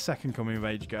did that second coming of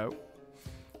age go?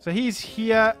 So he's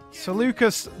here.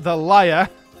 Seleucus the Liar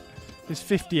is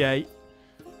 58.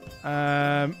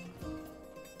 That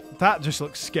just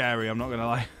looks scary, I'm not going to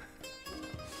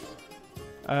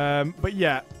lie. But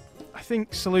yeah, I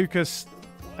think Seleucus,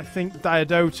 I think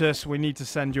Diodotus, we need to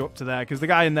send you up to there, because the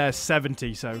guy in there is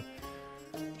 70, so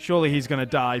surely he's going to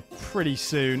die pretty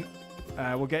soon.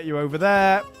 We'll get you over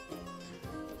there.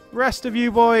 Rest of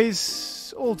you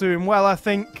boys, all doing well, I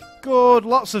think. Good,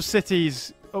 lots of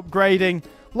cities upgrading.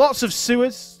 Lots of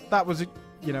sewers. That was,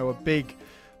 you know, a big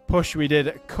push we did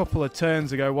a couple of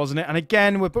turns ago, wasn't it? And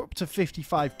again, we're up to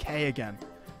 55k again,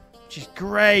 which is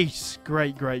great.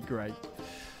 Great, great, great.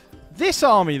 This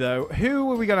army, though, who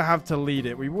were we going to have to lead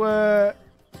it? It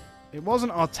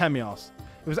wasn't Artemios.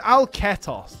 It was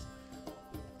Alketos.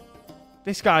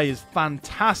 This guy is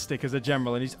fantastic as a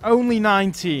general, and he's only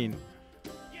 19.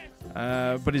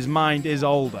 But his mind is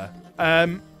older.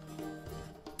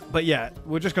 But yeah,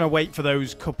 we're just going to wait for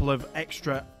those couple of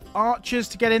extra archers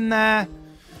to get in there.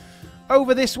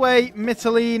 Over this way,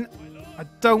 Mytilene. I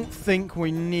don't think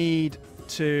we need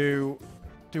to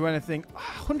do anything.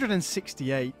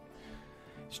 168.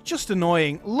 It's just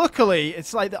annoying. Luckily,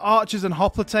 it's like the archers and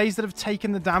hoplites that have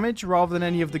taken the damage rather than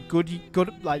any of the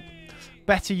good like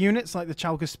better units like the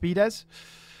Chalcospides.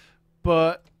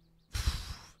 But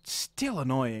still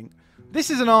annoying. This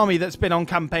is an army that's been on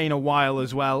campaign a while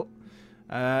as well.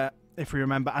 If we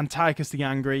remember, Antiochus the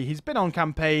Angry. He's been on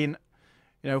campaign.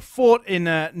 You know, fought in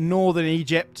northern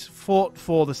Egypt, fought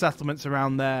for the settlements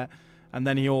around there, and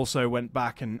then he also went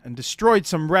back and destroyed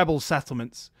some rebel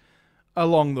settlements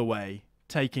along the way,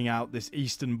 taking out this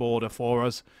eastern border for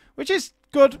us, which is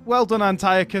good. Well done,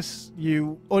 Antiochus,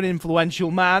 you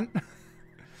uninfluential man.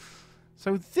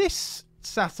 So this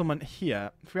settlement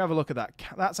here, if we have a look at that,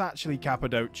 that's actually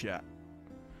Cappadocia.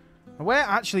 Now, where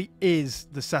actually is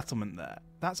the settlement there?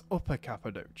 That's Upper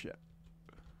Cappadocia.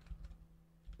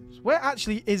 So where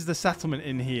actually is the settlement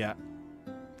in here?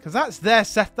 Because that's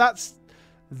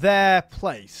their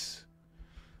place.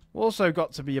 We've also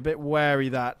got to be a bit wary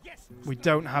that we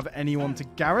don't have anyone to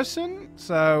garrison.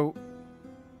 So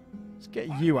let's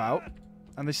get you out.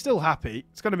 And they're still happy.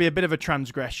 It's going to be a bit of a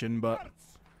transgression, but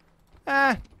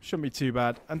shouldn't be too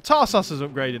bad. And Tarsos is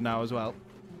upgraded now as well.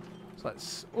 So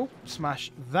let's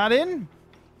smash that in.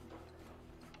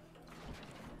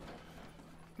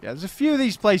 Yeah, there's a few of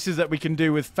these places that we can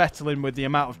do with Fettelin with the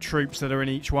amount of troops that are in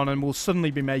each one, and we'll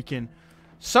suddenly be making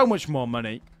so much more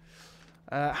money.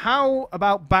 How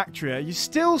about Baktria? Are you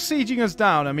still sieging us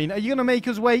down? I mean, are you going to make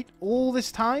us wait all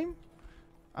this time?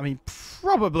 I mean,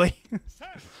 probably.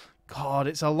 God,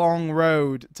 it's a long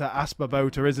road to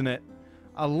Aspabota, isn't it?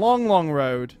 A long, long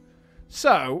road.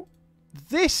 So,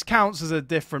 this counts as a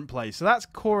different place. So that's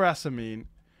Khorasamine,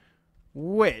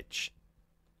 which...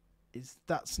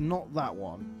 that's not that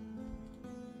one.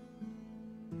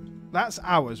 That's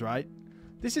ours, right?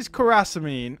 This is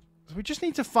Khorasamine. So we just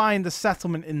need to find the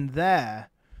settlement in there,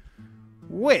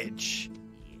 which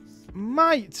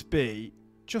might be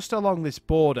just along this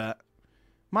border.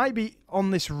 Might be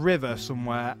on this river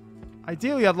somewhere.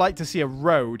 Ideally, I'd like to see a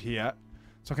road here,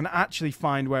 so I can actually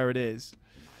find where it is.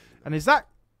 And is that...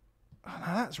 oh,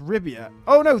 no, that's Ribia.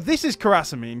 Oh, no, this is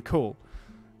Khorasamine. Cool.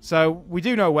 So, we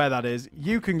do know where that is.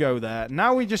 You can go there.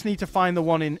 Now we just need to find the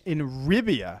one in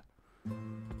Ribia,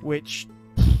 which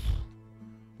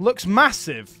looks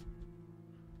massive.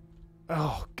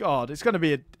 Oh, God. It's going to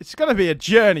be a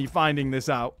journey finding this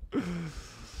out.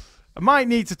 I might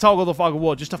need to toggle the fog of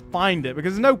war just to find it,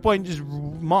 because there's no point just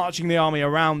marching the army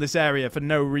around this area for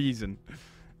no reason.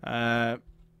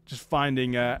 Just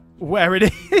finding where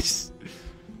it is.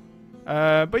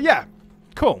 But yeah,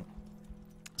 cool.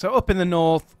 So up in the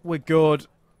north, we're good.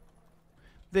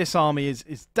 This army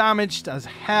is damaged as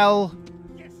hell.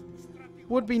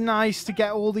 Would be nice to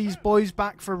get all these boys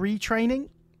back for retraining.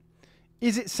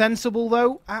 Is it sensible,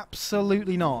 though?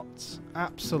 Absolutely not.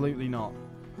 Absolutely not.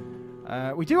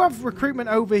 We do have recruitment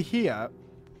over here.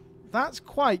 That's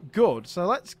quite good. So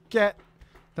let's get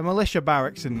the militia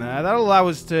barracks in there. That'll allow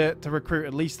us to recruit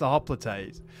at least the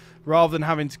hoplites, rather than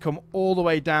having to come all the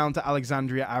way down to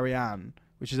Alexandria Ariane,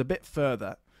 which is a bit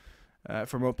further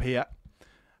from up here.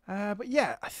 But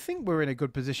yeah, I think we're in a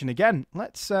good position again.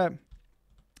 Let's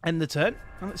end the turn,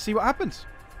 and let's see what happens.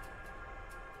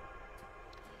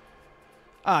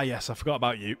 Ah, yes, I forgot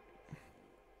about you.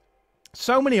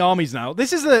 So many armies now.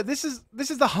 This is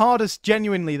the hardest,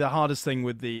 genuinely the hardest thing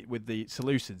with the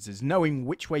Seleucids, is knowing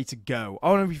which way to go.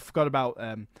 Oh, and we forgot about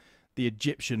the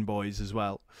Egyptian boys as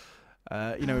well.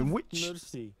 You know, in which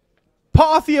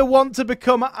Parthia want to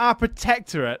become our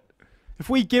protectorate. If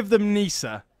we give them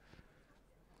Nysa,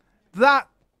 that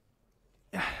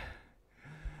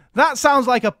sounds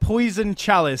like a poison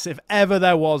chalice if ever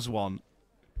there was one.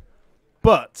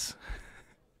 But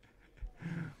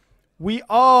we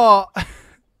are...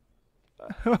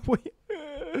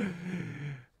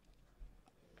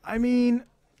 I mean,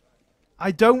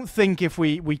 I don't think if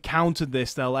we countered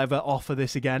this, they'll ever offer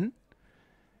this again.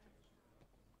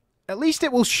 At least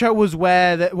it will show us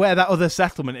where that other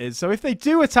settlement is. So if they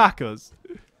do attack us,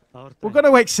 we're going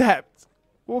to accept.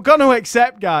 We're going to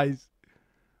accept, guys.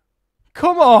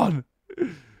 Come on.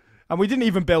 And we didn't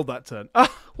even build that turn.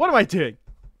 What am I doing?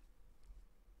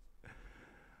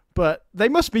 But they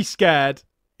must be scared,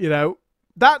 you know.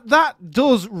 That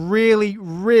does really,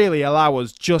 really allow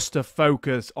us just to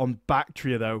focus on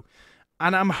Baktria, though.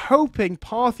 And I'm hoping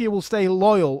Parthia will stay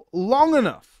loyal long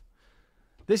enough.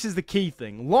 This is the key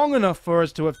thing. Long enough for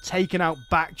us to have taken out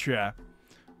Baktria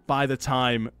by the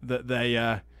time that they,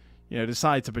 you know,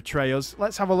 decide to betray us.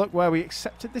 Let's have a look where we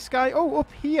accepted this guy. Oh, up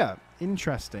here.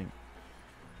 Interesting.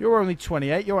 You're only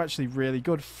 28. You're actually really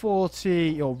good.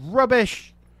 40. You're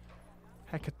rubbish.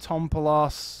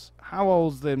 Hekatompolos. How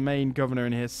old's the main governor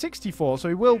in here? 64, so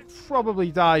he will probably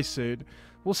die soon.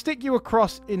 We'll stick you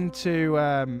across into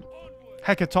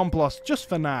Hekatompolos just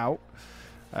for now.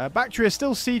 Baktria is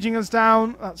still sieging us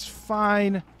down. That's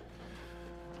fine.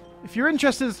 If you're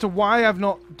interested as to why I've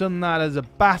not done that as a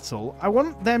battle, I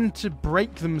want them to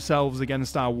break themselves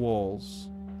against our walls.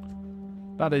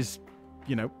 That is,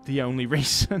 you know, the only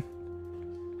reason.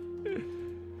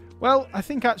 Well, I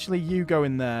think actually you go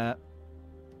in there.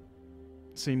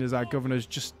 Seeing as our governor's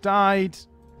just died.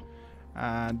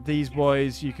 And these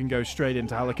boys, you can go straight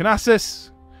into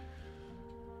Halicarnassus.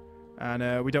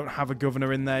 And we don't have a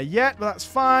governor in there yet, but that's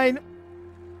fine.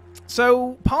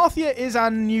 So, Parthia is our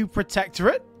new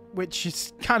protectorate, which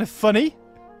is kind of funny.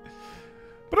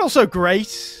 But also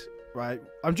great. Right,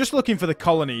 I'm just looking for the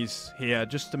colonies here,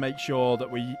 just to make sure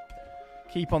that we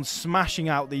keep on smashing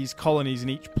out these colonies in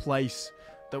each place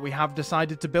that we have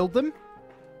decided to build them.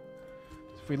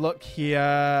 If we look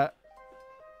here...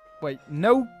 Wait,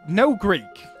 no Greek.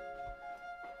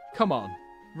 Come on.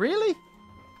 Really?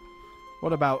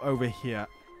 What about over here?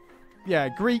 Yeah,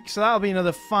 Greek, so that'll be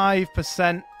another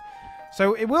 5%.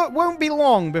 So it won't be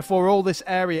long before all this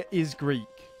area is Greek.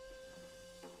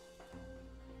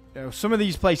 You know, some of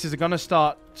these places are going to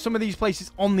start... Some of these places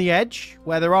on the edge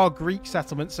where there are Greek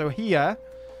settlements. So here...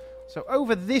 So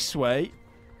over this way...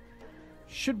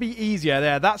 Should be easier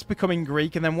there. That's becoming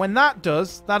Greek. And then when that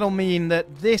does, that'll mean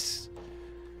that this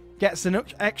gets an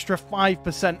extra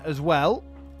 5% as well.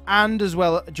 And as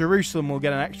well, Jerusalem will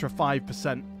get an extra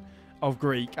 5% of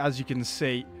Greek, as you can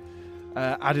see,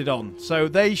 added on. So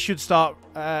they should start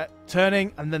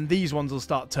turning, and then these ones will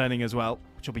start turning as well,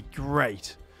 which will be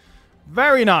great.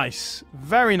 Very nice.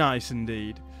 Very nice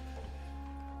indeed.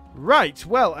 Right,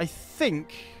 well, I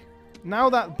think now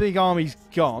that big army's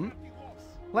gone,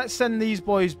 let's send these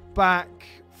boys back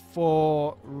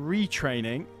for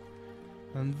retraining.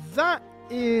 And that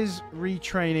is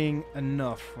retraining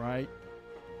enough, right?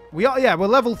 We are, yeah, we're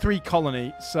level 3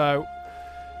 colony. So,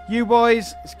 you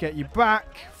boys, let's get you back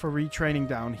for retraining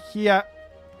down here.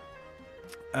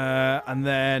 And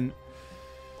then,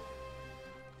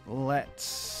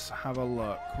 let's have a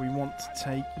look. We want to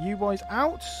take you boys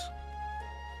out.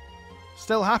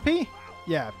 Still happy?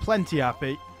 Yeah, plenty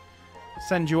happy.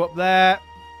 Send you up there.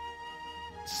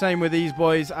 Same with these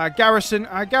boys. Our garrison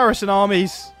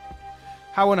armies.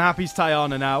 How unhappy's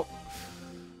Tyana now?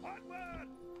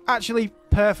 Actually,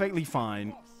 perfectly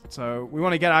fine. So, we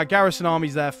want to get our garrison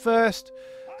armies there first.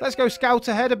 Let's go scout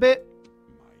ahead a bit.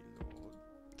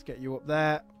 Let's get you up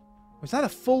there. Was that a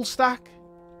full stack?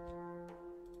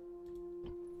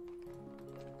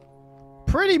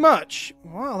 Pretty much.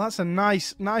 Wow, that's a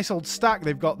nice old stack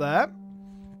they've got there.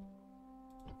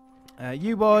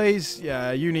 You boys,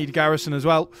 yeah, you need garrison as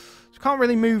well. So can't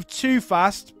really move too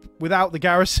fast without the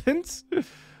garrisons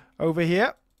over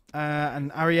here.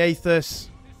 And Ariathus,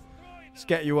 let's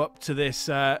get you up to this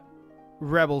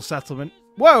rebel settlement.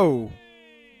 Whoa!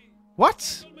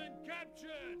 What?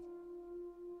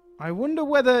 I wonder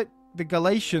whether the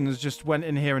Galatians just went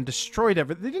in here and destroyed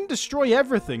everything. They didn't destroy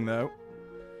everything, though.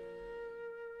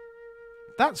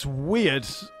 That's weird.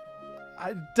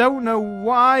 I don't know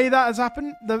why that has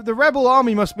happened. The rebel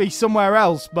army must be somewhere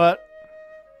else, but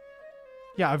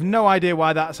yeah, I have no idea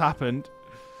why that's happened.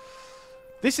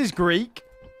 This is Greek.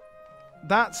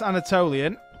 That's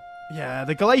Anatolian. Yeah,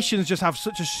 the Galatians just have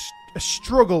such a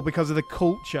struggle because of the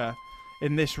culture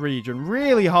in this region.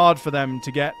 Really hard for them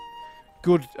to get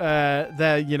good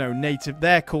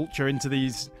their culture into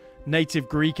these native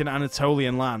Greek and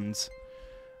Anatolian lands.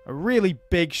 A really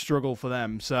big struggle for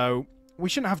them. So we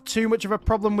shouldn't have too much of a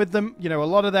problem with them. You know, a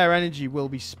lot of their energy will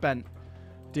be spent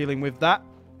dealing with that.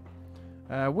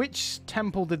 Which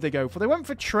temple did they go for? They went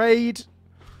for trade.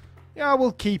 Yeah,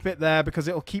 we'll keep it there because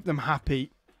it'll keep them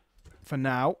happy for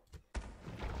now.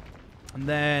 And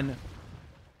then,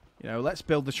 you know, let's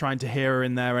build the Shrine to Hera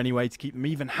in there anyway to keep them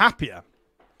even happier.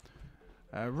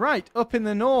 Right, up in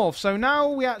the north. So now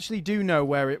we actually do know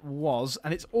where it was,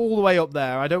 and it's all the way up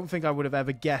there. I don't think I would have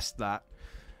ever guessed that.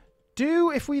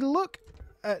 If we look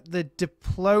at the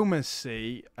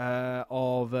diplomacy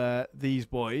of these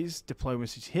boys,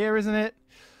 diplomacy's here, isn't it?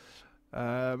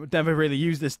 Never really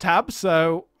used this tab,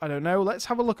 so I don't know. Let's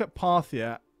have a look at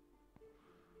Parthia.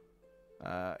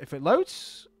 If it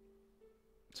loads.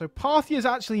 So Parthia is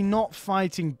actually not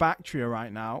fighting Baktria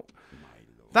right now.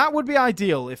 That would be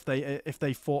ideal if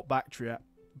they fought Baktria,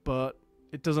 but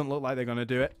it doesn't look like they're going to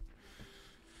do it.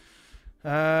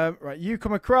 Right, you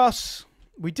come across.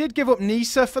 We did give up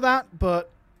Nisa for that,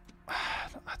 but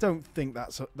I don't think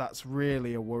that's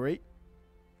really a worry.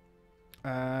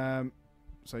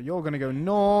 So you're going to go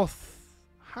north.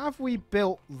 Have we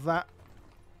built that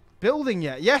building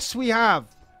yet? Yes, we have.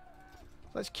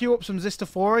 Let's queue up some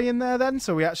Zistophori in there then,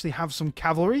 so we actually have some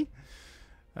cavalry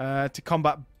to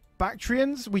combat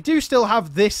Bactrians. We do still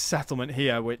have this settlement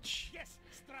here, which,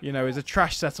 you know, is a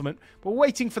trash settlement. But we're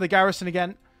waiting for the garrison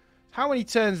again. How many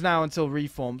turns now until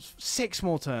reforms? 6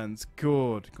 more turns.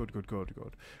 Good.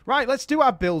 Right, let's do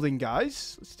our building,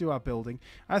 guys. Let's do our building.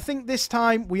 I think this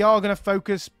time we are going to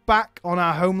focus back on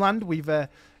our homeland. We've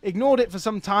ignored it for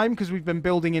some time because we've been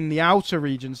building in the outer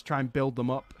regions to try and build them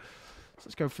up. So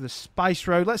let's go for the Spice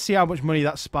Road. Let's see how much money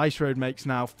that Spice Road makes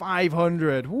now.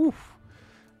 500. Woof.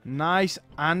 Nice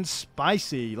and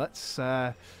spicy. Let's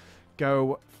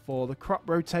go for the crop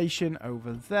rotation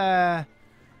over there.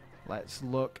 Let's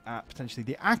look at potentially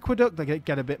the aqueduct. They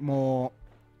get a bit more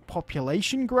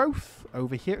population growth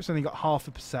over here. It's only got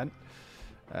 0.5%.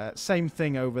 Same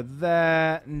thing over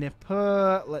there.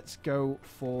 Nippur. Let's go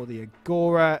for the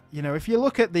Agora. You know, if you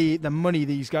look at the money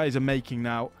these guys are making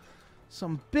now,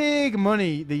 some big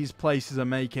money these places are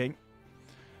making.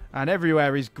 And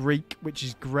everywhere is Greek, which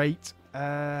is great.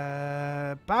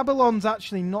 Babylon's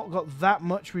actually not got that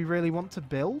much we really want to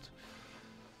build.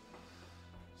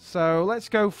 So let's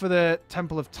go for the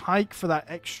Temple of Tyche for that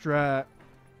extra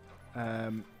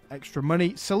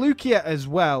money. Seleucia as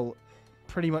well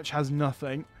pretty much has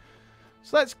nothing.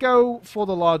 So let's go for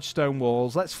the large stone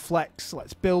walls. Let's flex.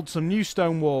 Let's build some new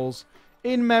stone walls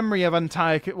in memory of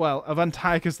Antiochus. Well, of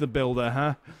Antiochus the Builder,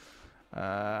 huh?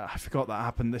 I forgot that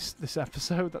happened this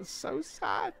episode. That's so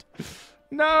sad.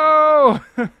 No!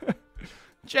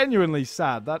 Genuinely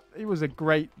sad. That he was a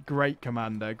great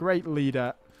commander, great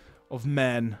leader of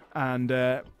men,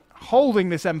 and holding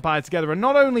this empire together, and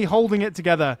not only holding it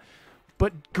together,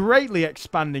 but greatly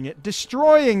expanding it,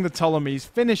 destroying the Ptolemies,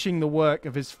 finishing the work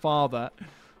of his father.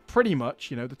 Pretty much,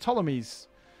 you know, the Ptolemies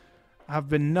have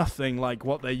been nothing like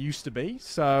what they used to be,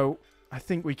 so I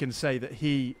think we can say that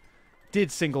he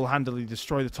did single-handedly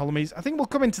destroy the Ptolemies. I think we'll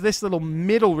come into this little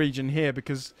middle region here,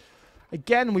 because,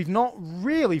 again, we've not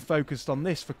really focused on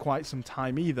this for quite some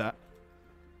time either.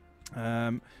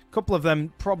 A couple of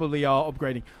them probably are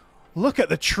upgrading. Look at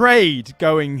the trade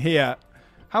going here.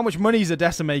 How much money is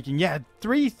Edessa making? Yeah,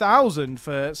 3,000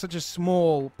 for such a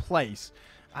small place.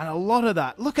 And a lot of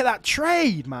that. Look at that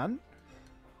trade, man.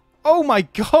 Oh my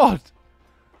god.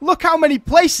 Look how many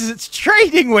places it's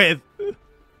trading with.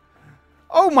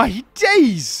 Oh my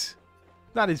days.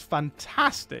 That is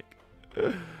fantastic.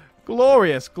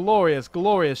 Glorious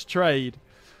trade.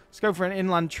 Let's go for an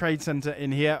inland trade center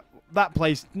in here. That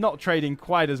place not trading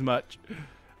quite as much.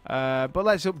 But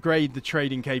let's upgrade the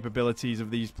trading capabilities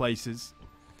of these places.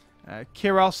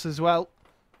 Kyros as well.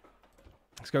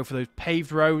 Let's go for those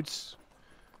paved roads.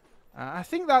 I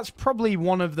think that's probably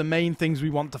one of the main things we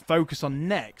want to focus on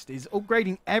next, is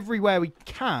upgrading everywhere we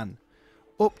can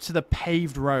up to the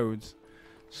paved roads.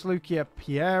 Seleucia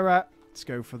Piera. Let's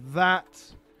go for that.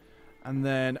 And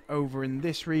then over in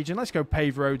this region, let's go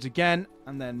paved roads again.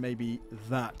 And then maybe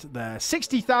that there.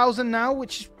 60,000 now,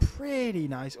 which is pretty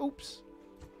nice. Oops.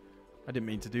 I didn't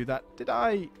mean to do that. Did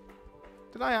I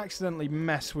accidentally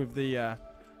mess with the...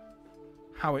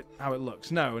 how it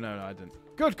looks. No, I didn't.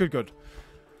 Good.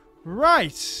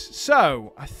 Right,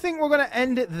 so I think we're going to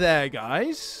end it there,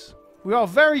 guys. We are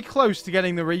very close to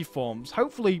getting the reforms.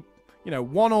 Hopefully, you know,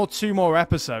 1 or 2 more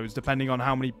episodes, depending on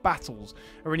how many battles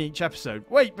are in each episode.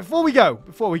 Wait, before we go.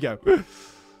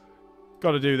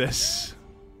 Got to do this.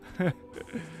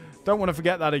 Don't want to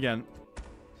forget that again.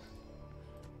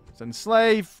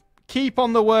 Enslave. Keep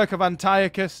on the work of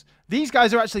Antiochus. These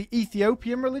guys are actually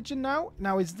Ethiopian religion now.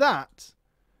 Now, is that...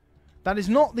 That is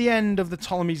not the end of the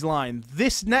Ptolemies line.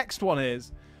 This next one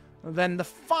is. And then the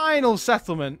final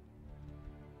settlement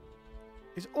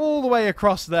is all the way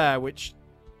across there, which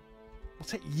will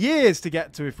take years to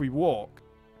get to if we walk.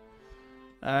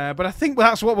 But I think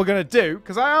that's what we're going to do,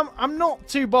 because I'm not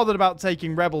too bothered about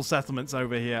taking rebel settlements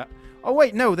over here. Oh,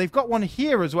 wait, no, they've got one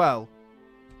here as well.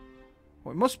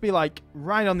 Well, it must be, like,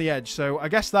 right on the edge. So I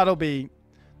guess that'll be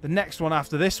the next one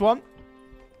after this one.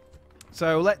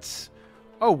 So let's...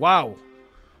 Oh, wow.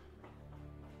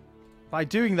 By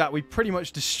doing that, we pretty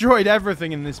much destroyed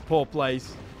everything in this poor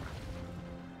place.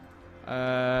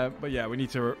 But yeah, we need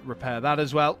to repair that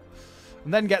as well.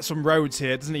 And then get some roads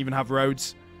here. It doesn't even have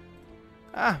roads.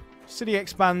 City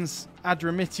expands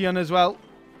Adramyttion as well.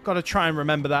 Got to try and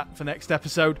remember that for next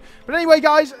episode. But anyway,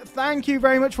 guys, thank you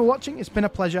very much for watching. It's been a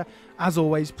pleasure, as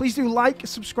always. Please do like,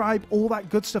 subscribe, all that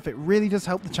good stuff. It really does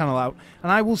help the channel out.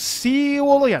 And I will see you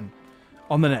all again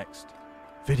on the next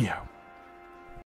video.